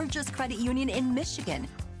the largest credit union in Michigan.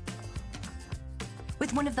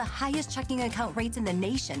 With one of the highest checking account rates in the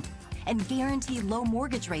nation and guaranteed low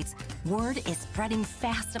mortgage rates, word is spreading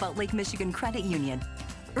fast about Lake Michigan Credit Union.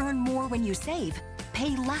 Earn more when you save,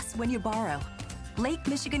 pay less when you borrow. Lake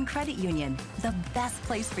Michigan Credit Union, the best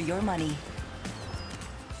place for your money.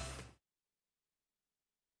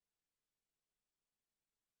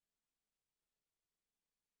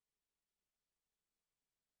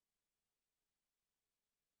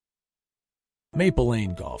 Maple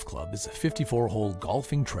Lane Golf Club is a 54-hole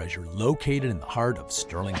golfing treasure located in the heart of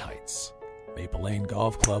Sterling Heights. Maple Lane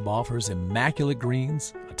Golf Club offers immaculate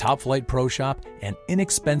greens, a top-flight pro shop, and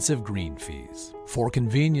inexpensive green fees. For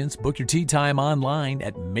convenience, book your tee time online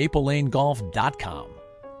at maplelanegolf.com.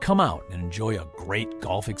 Come out and enjoy a great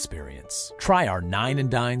golf experience. Try our 9 and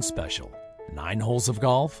Dine special, 9 holes of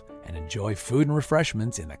golf, and enjoy food and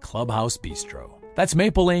refreshments in the Clubhouse Bistro. That's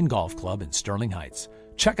Maple Lane Golf Club in Sterling Heights.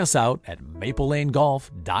 Check us out at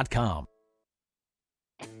maplelanegolf.com.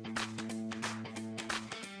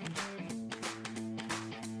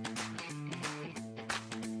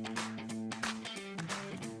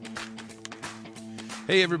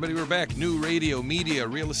 Hey, everybody, we're back. New radio, media,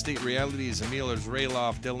 real estate realities. Emil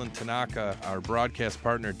Rayloff, Dylan Tanaka, our broadcast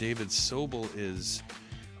partner, David Sobel, is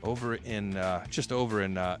over in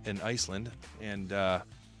Iceland. And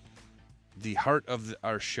the heart of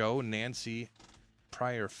our show, Nancy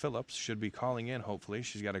Pryor Phillips, should be calling in, hopefully.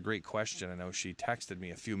 She's got a great question. I know she texted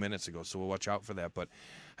me a few minutes ago, so we'll watch out for that. But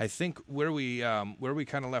I think where we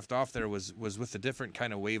kind of left off there was with the different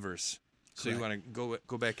kind of waivers. So correct. You want to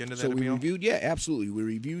go back into that, Emil? Absolutely. We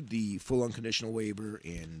reviewed the full unconditional waiver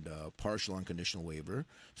and partial unconditional waiver.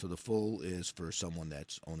 So the full is for someone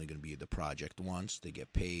that's only going to be the project once. They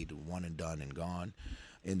get paid, one and done and gone.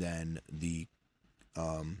 And then the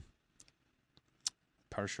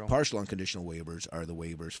partial unconditional waivers are the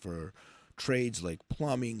waivers for trades like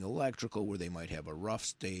plumbing, electrical, where they might have a rough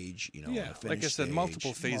stage, a finish like I said, stage,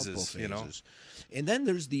 multiple phases. And then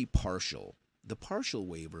there's the partial. The partial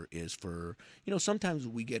waiver is for, sometimes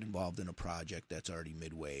we get involved in a project that's already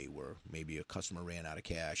midway where maybe a customer ran out of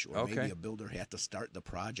cash or maybe a builder had to start the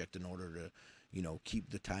project in order to,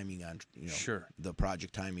 keep the timing on, the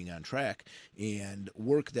project timing on track and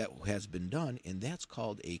work that has been done. And that's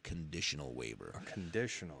called a conditional waiver.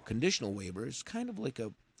 Conditional waiver is kind of like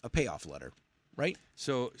a payoff letter. Right.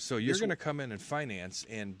 So you're going to come in and finance,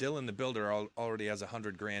 and Dylan, the builder, already has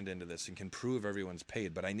 $100,000 into this and can prove everyone's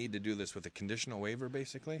paid. But I need to do this with a conditional waiver,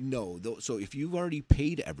 basically. No. So if you've already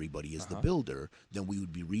paid everybody as the builder, then we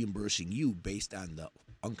would be reimbursing you based on the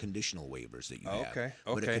unconditional waivers that you have. Okay.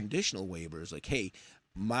 But a conditional waiver is like, hey,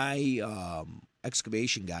 my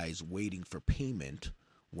excavation guy is waiting for payment.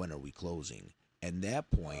 When are we closing? At that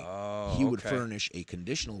point, he would furnish a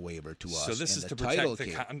conditional waiver to us. So this is to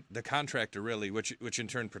protect the contractor, really, which in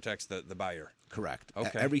turn protects the buyer. Correct.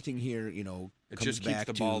 Okay. Everything here, it comes just keeps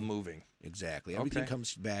the ball moving. Exactly. Everything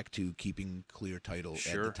comes back to keeping clear title at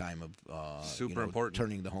the time of super important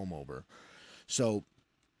turning the home over. So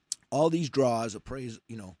all these draws appraise.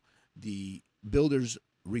 The builder's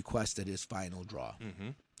requested his final draw. Mm-hmm.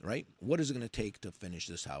 Right. What is it going to take to finish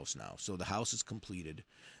this house now? So the house is completed.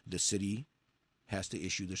 The city has to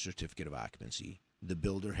issue the certificate of occupancy. The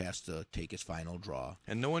builder has to take his final draw.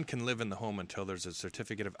 And no one can live in the home until there's a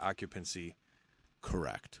certificate of occupancy.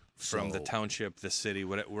 Correct. From the township, the city,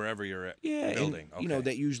 wherever you're at building. And,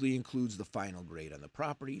 that usually includes the final grade on the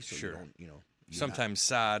property. So you don't, sometimes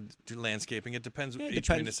sod, landscaping. It depends each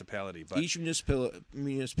municipality. But each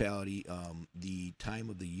municipality, the time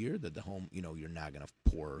of the year that the home, you're not going to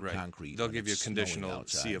pour concrete. They'll give you a conditional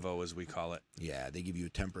C of O, as we call it. Yeah, they give you a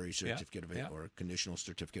temporary certificate of or a conditional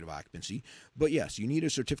certificate of occupancy. But yes, you need a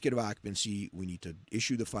certificate of occupancy. We need to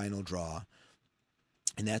issue the final draw,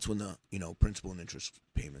 and that's when the principal and interest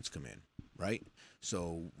payments come in. Right?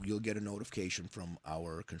 So you'll get a notification from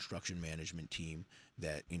our construction management team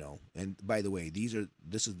that, and by the way,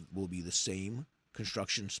 will be the same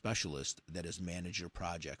construction specialist that has managed your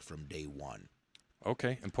project from day one.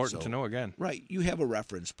 Okay, important to know again. Right. You have a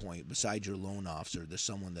reference point besides your loan officer. There's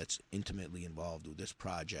someone that's intimately involved with this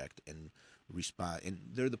project and respond, and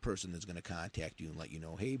they're the person that's going to contact you and let you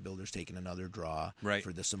know, hey, builder's taking another draw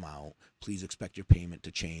for this amount. Please expect your payment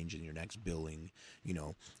to change in your next billing.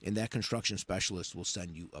 And that construction specialist will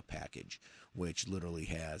send you a package, which literally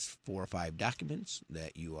has 4 or 5 documents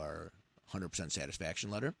that you are 100%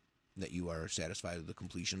 satisfaction letter, that you are satisfied with the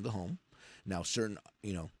completion of the home. Now, certain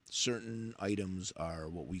items are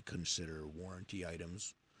what we consider warranty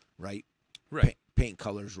items, right? Right. Paint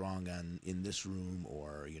colors wrong in this room,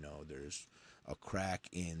 or there's a crack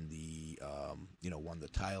in the one of the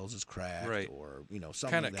tiles is cracked, or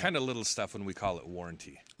something kind of little stuff when we call it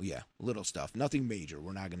warranty. Yeah, little stuff, nothing major.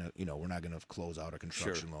 We're not gonna close out a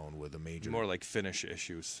construction loan with a major. More like finish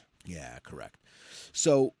issues. Yeah, correct.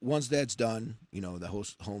 So once that's done, the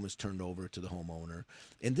home is turned over to the homeowner,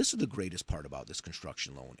 and this is the greatest part about this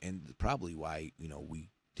construction loan, and probably why we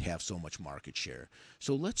have so much market share.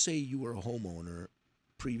 So let's say you were a homeowner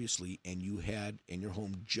previously and your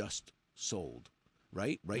home just sold,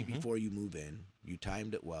 right before you move in. You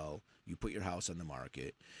timed it well, you put your house on the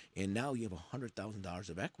market, and now you have $100,000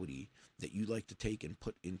 of equity that you'd like to take and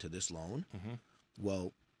put into this loan.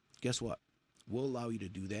 Well, guess what? We'll allow you to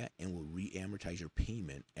do that, and we'll re-amortize your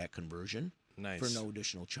payment at conversion for no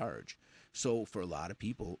additional charge. So for a lot of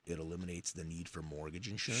people, it eliminates the need for mortgage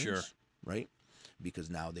insurance, right? Because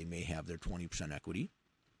now they may have their 20% equity.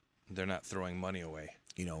 They're not throwing money away.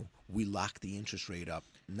 We locked the interest rate up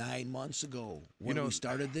 9 months ago when we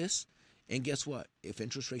started this. And guess what? If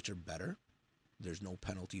interest rates are better, there's no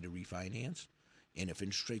penalty to refinance. And if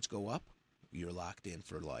interest rates go up, you're locked in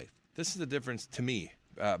for life. This is the difference to me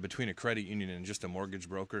between a credit union and just a mortgage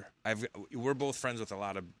broker. We're both friends with a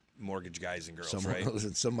lot of mortgage guys and girls, some, right?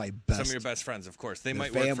 Some of my best. Some of your best friends, of course. They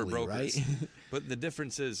might family, work for brokers. Right? But the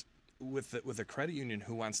difference is with a credit union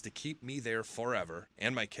who wants to keep me there forever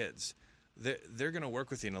and my kids, they're going to work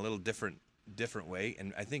with you in a little different way,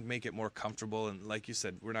 and I think make it more comfortable. And like you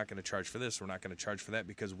said, we're not going to charge for this, we're not going to charge for that,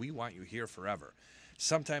 because we want you here forever.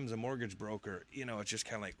 Sometimes a mortgage broker, it's just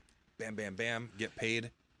kind of like bam, bam, bam, get paid,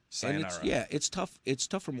 sayonara. And it's tough. It's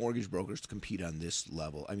tough for mortgage brokers to compete on this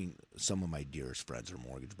level. I mean, some of my dearest friends are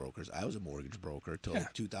mortgage brokers. I was a mortgage broker till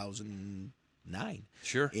 2009.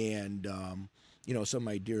 Sure. And some of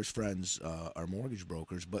my dearest friends are mortgage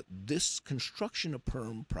brokers, but this construction to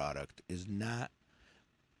perm product is not.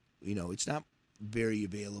 It's not very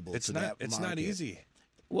available. It's not. It's not easy.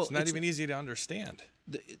 Well, it's not even easy to understand.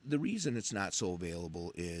 The reason it's not so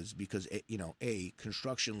available is because a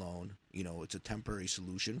construction loan. It's a temporary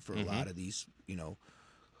solution for a lot of these.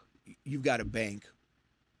 You've got a bank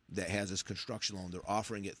that has this construction loan. They're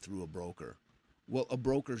offering it through a broker. Well, a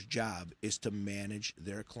broker's job is to manage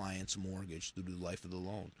their client's mortgage through the life of the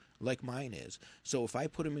loan, like mine is. So if I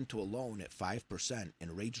put them into a loan at 5%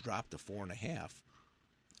 and rates drop to 4.5%.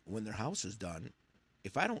 When their house is done,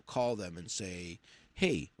 if I don't call them and say,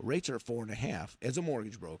 hey, rates are 4.5% as a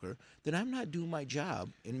mortgage broker, then I'm not doing my job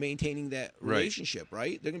in maintaining that relationship,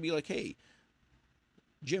 right? They're going to be like, hey,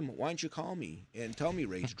 Jim, why don't you call me and tell me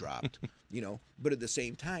rates dropped? But at the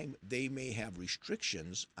same time, they may have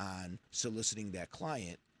restrictions on soliciting that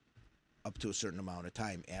client up to a certain amount of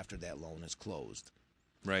time after that loan is closed.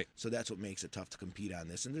 Right. So that's what makes it tough to compete on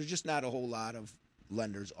this. And there's just not a whole lot of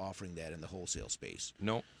lenders offering that in the wholesale space.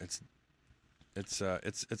 No, it's a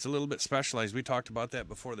little bit specialized. We talked about that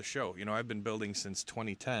before the show. I've been building since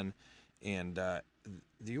 2010, and I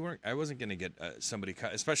wasn't going to get somebody,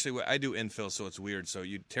 especially I do infill, so it's weird. So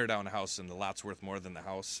you tear down a house and the lot's worth more than the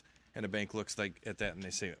house, and a bank looks like at that and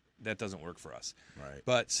they say that doesn't work for us. Right.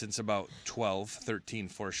 But since about 12, 13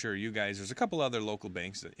 for sure, you guys, there's a couple other local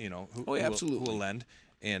banks that who will lend.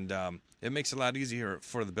 And it makes it a lot easier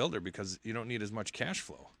for the builder because you don't need as much cash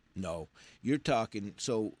flow. No, you're talking.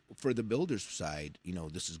 So for the builder's side,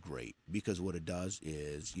 this is great because what it does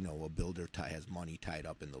is, a builder has money tied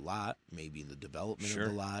up in the lot, maybe in the development of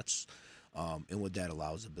the lots. And what that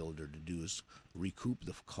allows the builder to do is recoup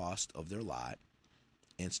the cost of their lot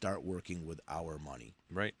and start working with our money.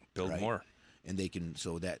 Right. Build more. And they can,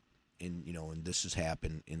 and this has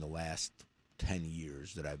happened in the last 10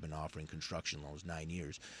 years that I've been offering construction loans, 9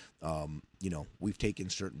 years. We've taken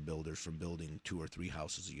certain builders from building 2 or 3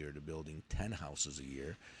 houses a year to building 10 houses a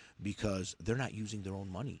year because they're not using their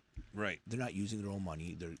own money. Right. They're not using their own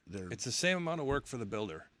money. It's the same amount of work for the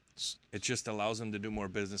builder. It just allows them to do more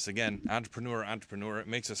business. Again, entrepreneur. It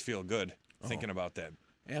makes us feel good thinking about that.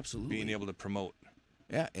 Absolutely. Being able to promote.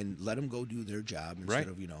 Yeah, and let them go do their job instead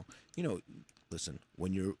of, listen,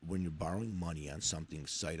 when you're borrowing money on something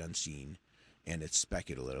sight unseen, and it's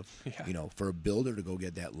speculative. For a builder to go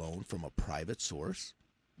get that loan from a private source,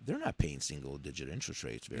 they're not paying single-digit interest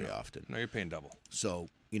rates very often. No, you're paying double. So,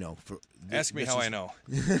 ask me how I know.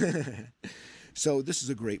 So this is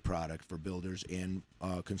a great product for builders and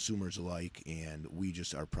consumers alike, and we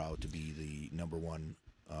just are proud to be the number one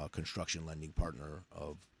construction lending partner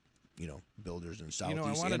of builders in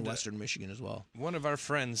Southeast and Western Michigan as well. One of our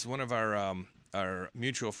friends, our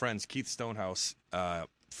mutual friends, Keith Stonehouse,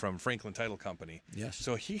 from Franklin Title Company. Yes.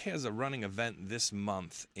 So he has a running event this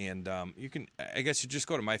month, and you just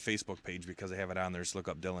go to my Facebook page because I have it on there. Just look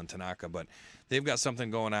up Dylan Tanaka. But they've got something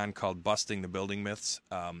going on called Busting the Building Myths,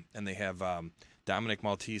 and they have Dominic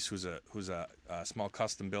Maltese, who's a small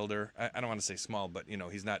custom builder. I don't want to say small, but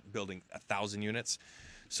he's not building 1,000 units.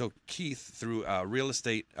 So Keith, through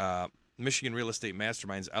Michigan Real Estate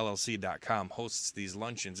Masterminds LLC.com, hosts these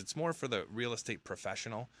luncheons. It's more for the real estate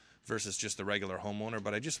professional versus just the regular homeowner.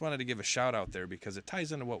 But I just wanted to give a shout out there because it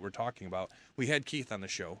ties into what we're talking about. We had Keith on the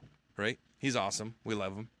show, right? He's awesome. We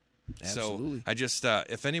love him. Absolutely. So I just,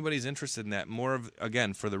 if anybody's interested in that, more of,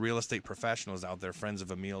 again, for the real estate professionals out there, friends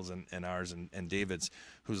of Emil's and ours and David's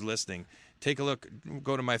who's listening, take a look,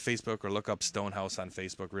 go to my Facebook or look up Stonehouse on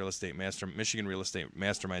Facebook, Michigan Real Estate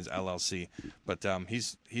Masterminds LLC. But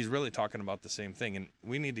he's really talking about the same thing, and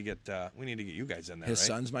we need to get you guys in there. His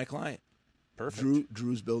son's my client. Perfect.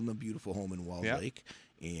 Drew's building a beautiful home in Walled Lake,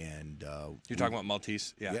 and you're talking about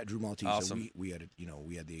Maltese, yeah, Drew Maltese. Awesome. So we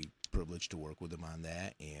had the privilege to work with him on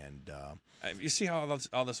that, and you see how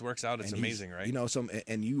all this works out. It's amazing, right?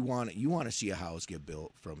 And you want to see a house get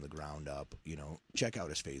built from the ground up. Check out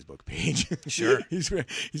his Facebook page. Sure, he's gonna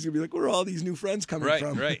be like, where are all these new friends coming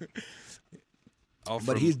from? Right.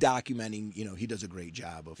 But he's documenting, he does a great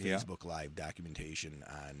job of Facebook Live documentation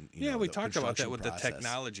on, we the talked about that with process. the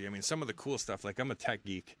technology. I mean, some of the cool stuff, like I'm a tech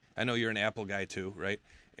geek. I know you're an Apple guy too, right?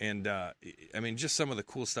 And, I mean, just some of the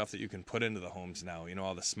cool stuff that you can put into the homes now,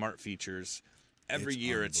 all the smart features. Every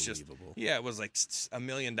year it's just, it was like $1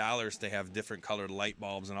 million to have different colored light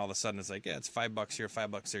bulbs, and all of a sudden it's like, it's $5 here,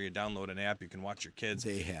 $5 there. You download an app, you can watch your kids.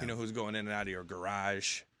 They have. Who's going in and out of your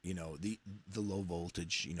garage. The low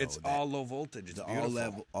voltage, it's all low voltage. It's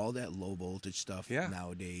beautiful. All that low voltage stuff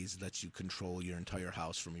nowadays lets you control your entire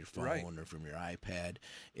house from your phone or from your iPad.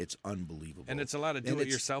 It's unbelievable. And it's a lot of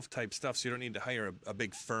do-it-yourself type stuff, so you don't need to hire a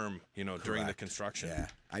big firm, during the construction. Yeah.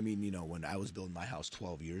 I mean, when I was building my house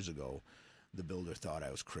 12 years ago, the builder thought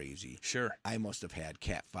I was crazy. Sure. I must have had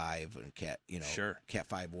Cat 5 and Cat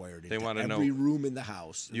 5 wired into every room in the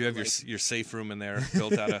house. You have your safe room in there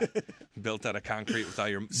built out of concrete with all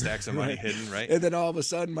your stacks of money hidden, right? And then all of a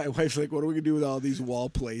sudden my wife's like, what are we going to do with all these wall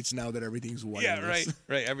plates now that everything's wireless? Yeah,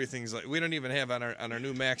 right. Everything's like, we don't even have on our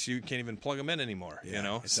new Macs, you can't even plug them in anymore,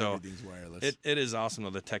 So everything's wireless. It is awesome though.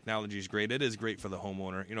 The technology is great. It is great for the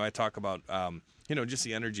homeowner. I talk about just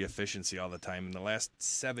the energy efficiency all the time. In the last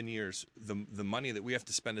 7 years, the money that we have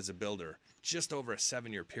to spend as a builder, just over a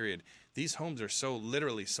 7-year period, these homes are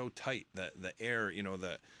literally so tight that the air,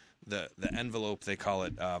 the envelope, they call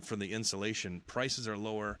it, for the insulation, prices are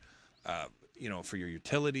lower, for your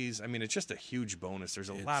utilities. I mean, it's just a huge bonus. There's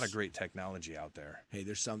a lot of great technology out there. Hey,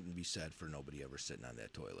 there's something to be said for nobody ever sitting on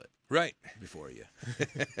that toilet. Right. Before you.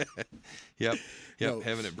 Yep,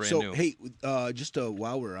 having it brand new. Hey, just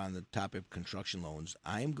while we're on the topic of construction loans,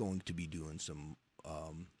 I'm going to be doing some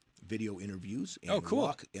video interviews and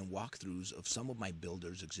walkthroughs of some of my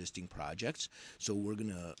builders' existing projects. So we're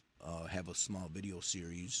going to have a small video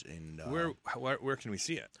series. And where can we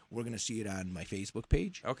see it? We're going to see it on my Facebook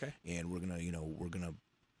page. Okay. And we're going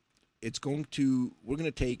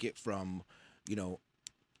to take it from,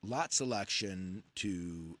 lot selection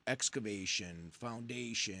to excavation,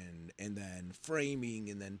 foundation, and then framing,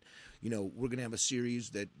 and then we're going to have a series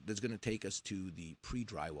that's going to take us to the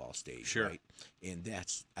pre-drywall stage. Sure. Right? And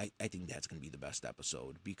I think that's going to be the best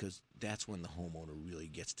episode, because that's when the homeowner really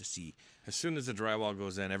gets to see. As soon as the drywall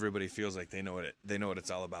goes in, everybody feels like they know what it's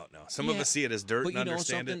all about now. Some of us see it as dirt and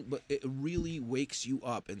understand it. But it really wakes you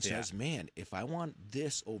up and says, man, if I want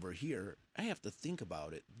this over here, I have to think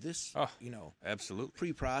about it. This, absolutely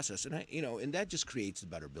pre-process, and and that just creates a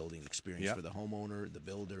better building experience for the homeowner, the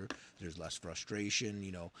builder. There's less frustration.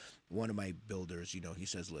 One of my builders, he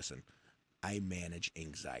says, listen, I manage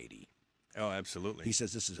anxiety. Oh, absolutely. He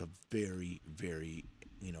says this is a very, very,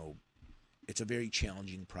 it's a very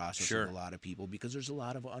challenging process for a lot of people, because there's a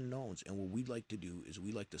lot of unknowns. And what we'd like to do is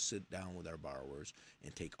we like to sit down with our borrowers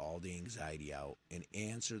and take all the anxiety out and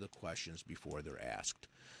answer the questions before they're asked.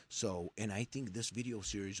 So, and I think this video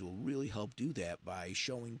series will really help do that by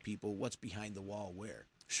showing people what's behind the wall where.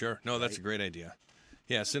 Sure. No, that's a great idea.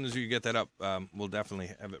 Yeah, as soon as you get that up, we'll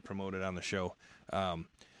definitely have it promoted on the show.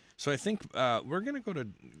 So I think we're going to go to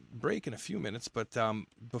break in a few minutes, but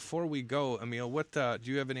before we go, Emil, what do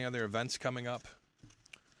you have any other events coming up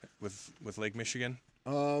with Lake Michigan?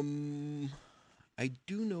 I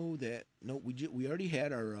do know that we already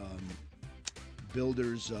had our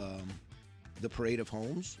builders, the Parade of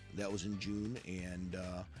Homes. That was in June, and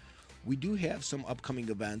we do have some upcoming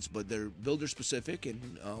events, but they're builder specific,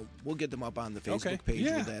 and we'll get them up on the Facebook page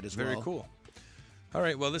with that as well. Very cool. All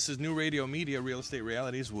right, well, this is New Radio Media, Real Estate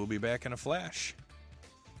Realities. We'll be back in a flash.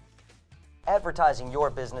 Advertising your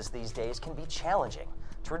business these days can be challenging.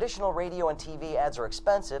 Traditional radio and TV ads are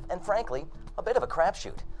expensive and, frankly, a bit of a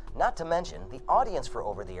crapshoot. Not to mention, the audience for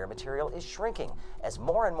over-the-air material is shrinking as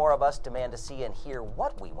more and more of us demand to see and hear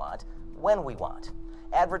what we want, when we want.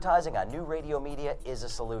 Advertising on New Radio Media is a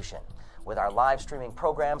solution. With our live streaming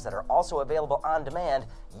programs that are also available on demand,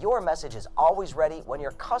 your message is always ready when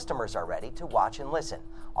your customers are ready to watch and listen,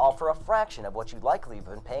 all for a fraction of what you'd likely have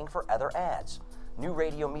been paying for other ads.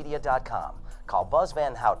 NewRadioMedia.com. Call Buzz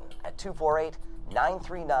Van Houten at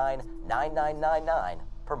 248-939-9999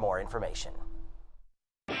 for more information.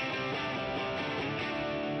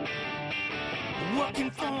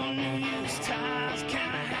 Working for New Year's times, kinda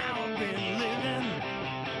how I've been living.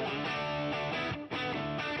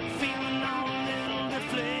 Feeling all a little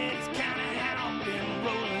deflated, it's kinda how I've been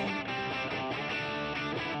rolling.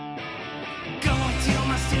 Going till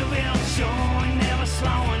my steel belt showing, never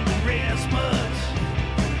slowing to rest much.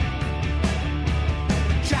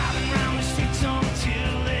 Driving around the streets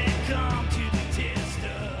until they come to detest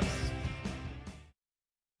us.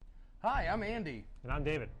 Hi, I'm Andy. And I'm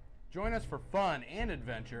David. Join us for fun and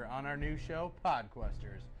adventure on our new show,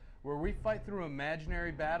 Podquesters, where we fight through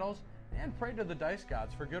imaginary battles And pray to the dice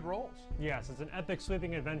gods for good rolls. Yes, it's an epic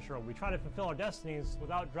sweeping adventure. We try to fulfill our destinies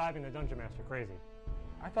without driving the Dungeon Master crazy.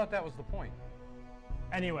 I thought that was the point.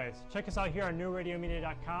 Anyways, check us out here on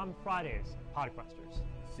newradiomedia.com Fridays, Podquesters.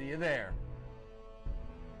 See you there.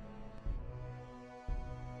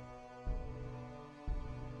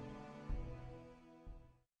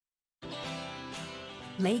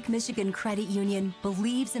 Lake Michigan Credit Union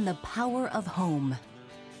believes in the power of home.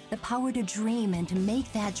 The power to dream and to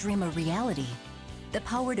make that dream a reality. The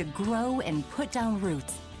power to grow and put down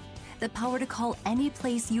roots. The power to call any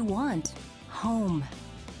place you want home.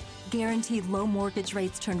 Guaranteed low mortgage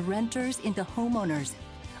rates turn renters into homeowners,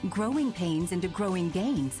 growing pains into growing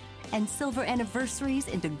gains, and silver anniversaries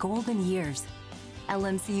into golden years.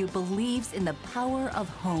 LMCU believes in the power of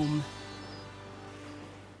home.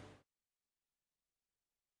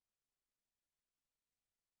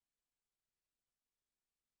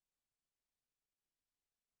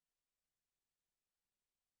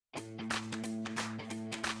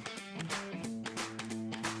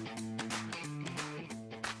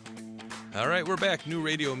 All right, we're back. New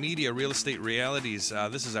Radio Media, Real Estate Realities.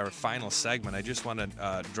 This is our final segment. I just want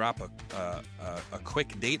to drop a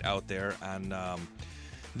quick date out there on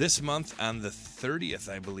this month on the 30th,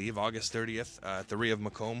 I believe, August 30th, at the RIA of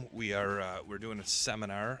Macomb. We're doing a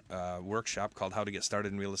seminar workshop called How to Get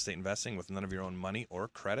Started in Real Estate Investing with None of Your Own Money or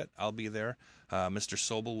Credit. I'll be there. Mr.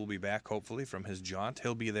 Sobel will be back, hopefully, from his jaunt.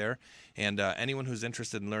 He'll be there. And anyone who's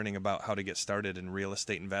interested in learning about how to get started in real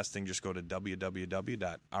estate investing, just go to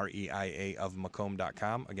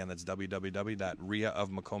www.reiaofmacomb.com. Again, that's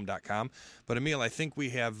www.riaofmacomb.com. But, Emil, I think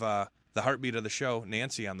we have the heartbeat of the show,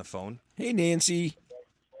 Nancy, on the phone. Hey, Nancy.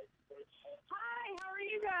 Hi, how are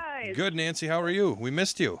you guys? Good, Nancy. How are you? We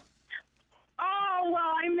missed you. Oh,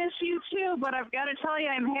 well, I miss you too, but I've got to tell you,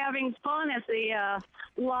 I'm having fun at the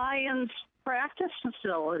Lions practice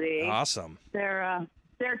facility. Awesome. They're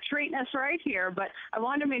treating us right here, but I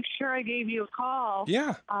wanted to make sure I gave you a call.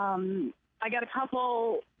 Yeah. I got a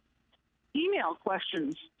couple email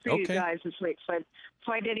questions for you guys this week. So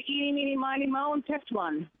I did eeny, meeny, miny, mo, and picked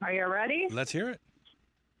one. Are you ready? Let's hear it.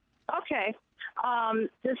 Okay.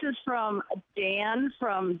 This is from Dan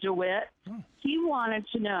from DeWitt. He wanted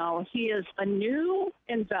to know, he is a new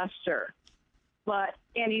investor,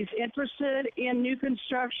 and he's interested in new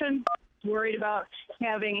construction, worried about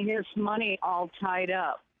having his money all tied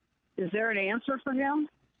up. Is there an answer for him?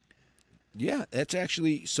 Yeah, that's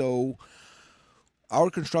actually, so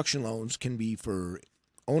our construction loans can be for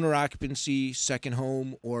owner occupancy, second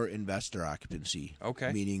home, or investor occupancy.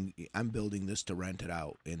 Okay. Meaning I'm building this to rent it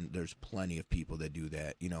out, and there's plenty of people that do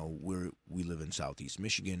that. You know, we live in Southeast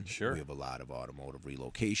Michigan. Sure. We have a lot of automotive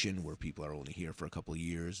relocation where people are only here for a couple of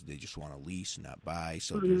years. They just want to lease, not buy.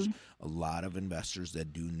 So there's a lot of investors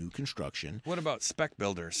that do new construction. What about spec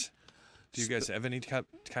builders? Do you guys have any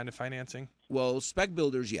kind of financing? Well, spec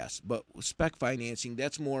builders, yes, but spec financing,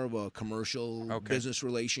 that's more of a commercial business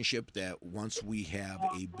relationship that once we have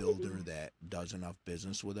a builder that does enough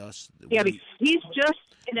business with us. Yeah, he's just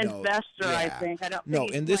an investor, I think. I don't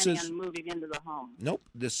think and he's this planning on moving into the home. Nope.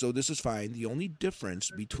 This is fine. The only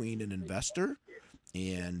difference between an investor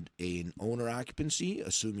and an owner occupancy,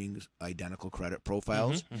 assuming identical credit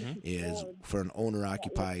profiles, is for an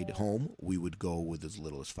owner-occupied home, we would go with as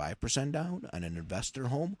little as 5% down. On an investor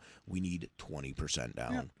home, we need 20%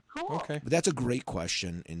 down. Yeah. Cool. Okay. But that's a great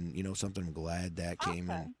question, and, something I'm glad that came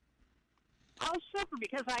in. Oh, super,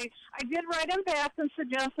 because I did write him back and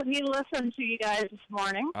suggest that he listened to you guys this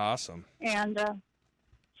morning. Awesome. And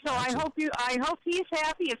so I hope he's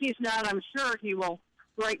happy. If he's not, I'm sure he will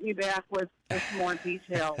write me back with more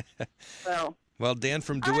details. So. Well, Dan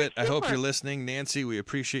from DeWitt, I hope you're listening. Nancy, we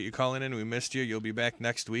appreciate you calling in. We missed you. You'll be back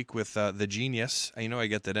next week with the genius. I know I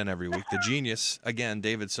get that in every week. The genius, again,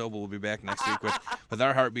 David Sobel will be back next week with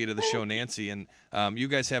our heartbeat of the show, Nancy. And you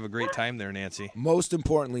guys have a great time there, Nancy. Most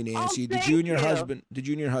importantly, Nancy, did you and your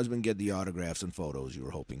husband get the autographs and photos you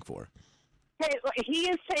were hoping for? Hey, he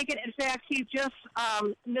is taking. In fact, he just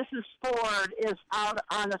Mrs. Ford is out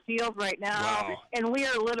on the field right now, and we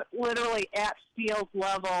are literally at field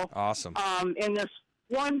level. Awesome. In this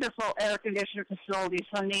wonderful air conditioned facility.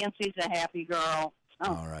 So Nancy's a happy girl.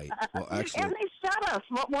 All right. Well, excellent. And they set us.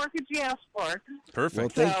 What more could you ask for?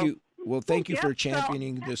 Perfect. Well, thank you. Well, thank you for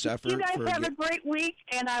championing this effort. You guys have a great week,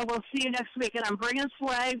 and I will see you next week. And I'm bringing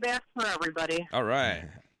swag back for everybody. All right.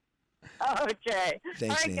 Okay. Thanks, all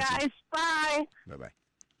right, Nancy. guys. Bye. Bye-bye.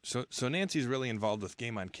 So Nancy's really involved with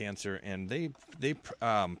Game on Cancer, and they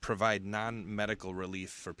provide non-medical relief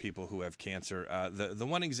for people who have cancer. The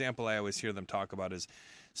one example I always hear them talk about is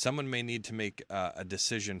someone may need to make a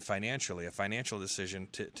decision financially, a financial decision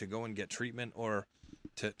to go and get treatment or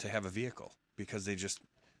to have a vehicle because they just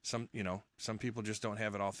some people just don't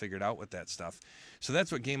have it all figured out with that stuff. So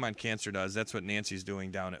that's what Game on Cancer does. That's what Nancy's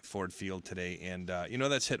doing down at Ford Field today. And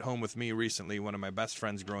that's hit home with me recently. One of my best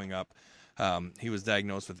friends growing up, he was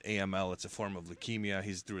diagnosed with AML. It's a form of leukemia.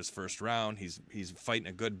 He's through his first round. He's fighting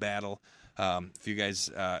a good battle. If you guys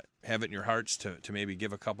have it in your hearts to maybe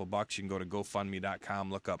give a couple bucks, you can go to GoFundMe.com,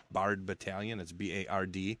 look up Bard Battalion. It's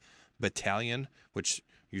BARD Battalion, which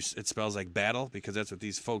it spells like battle because that's what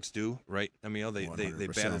these folks do, right, Emil? They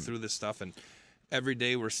battle through this stuff. And every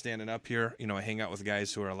day we're standing up here. I hang out with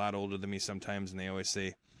guys who are a lot older than me sometimes, and they always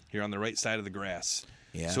say, you're on the right side of the grass.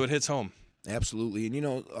 Yeah. So it hits home. Absolutely.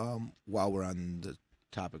 And, while we're on the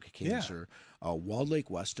topic of cancer, Walled Lake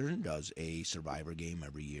Western does a survivor game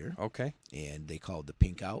every year. Okay. And they call it the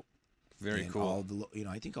Pink Out. Very cool. All the,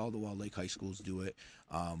 I think all the Walled Lake high schools do it.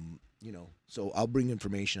 So I'll bring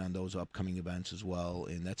information on those upcoming events as well.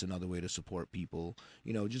 And that's another way to support people,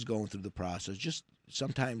 just going through the process. Just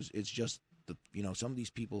sometimes it's just some of these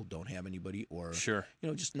people don't have anybody, or sure,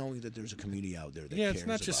 just knowing that there's a community out there that cares. It's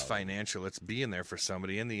not just financial; it's being there for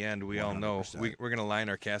somebody. In the end, we 100%. All know we're going to line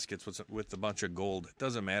our caskets with a bunch of gold. It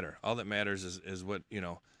doesn't matter. All that matters is what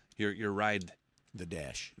your ride, the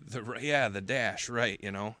dash, the dash, right?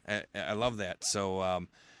 I love that. So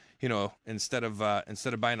instead of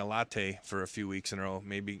buying a latte for a few weeks in a row,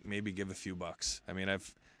 maybe give a few bucks. I mean,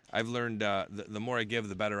 I've learned the more I give,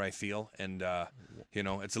 the better I feel, and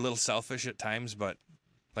it's a little selfish at times, but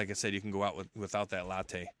like I said, you can go out without that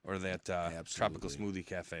latte or that tropical smoothie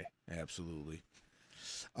cafe. Absolutely.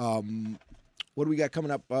 What do we got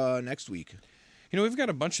coming up next week? We've got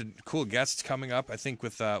a bunch of cool guests coming up. I think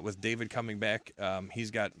with David coming back,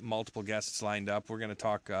 he's got multiple guests lined up. We're going to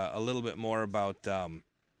talk a little bit more about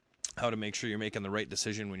how to make sure you're making the right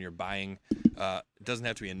decision when you're buying. It doesn't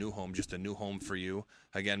have to be a new home, just a new home for you.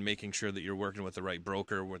 Again, making sure that you're working with the right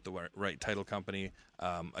broker, with the right title company.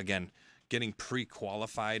 Again, getting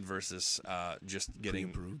pre-qualified versus just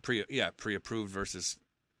getting pre-approved versus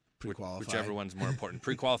pre-qualified. Whichever one's more important.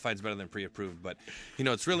 Pre-qualified is better than pre-approved, but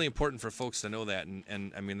it's really important for folks to know that,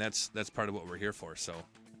 and I mean that's part of what we're here for. So,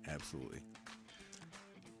 absolutely.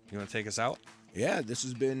 You want to take us out? Yeah, this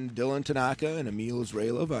has been Dylan Tanaka and Emil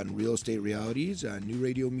Israelov on Real Estate Realities on New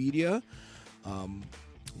Radio Media.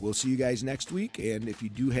 We'll see you guys next week, and if you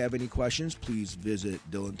do have any questions, please visit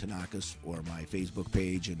Dylan Tanaka's or my Facebook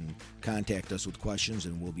page and contact us with questions,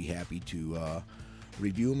 and we'll be happy to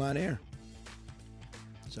review them on air.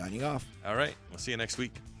 Signing off. All right, we'll see you next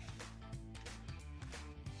week.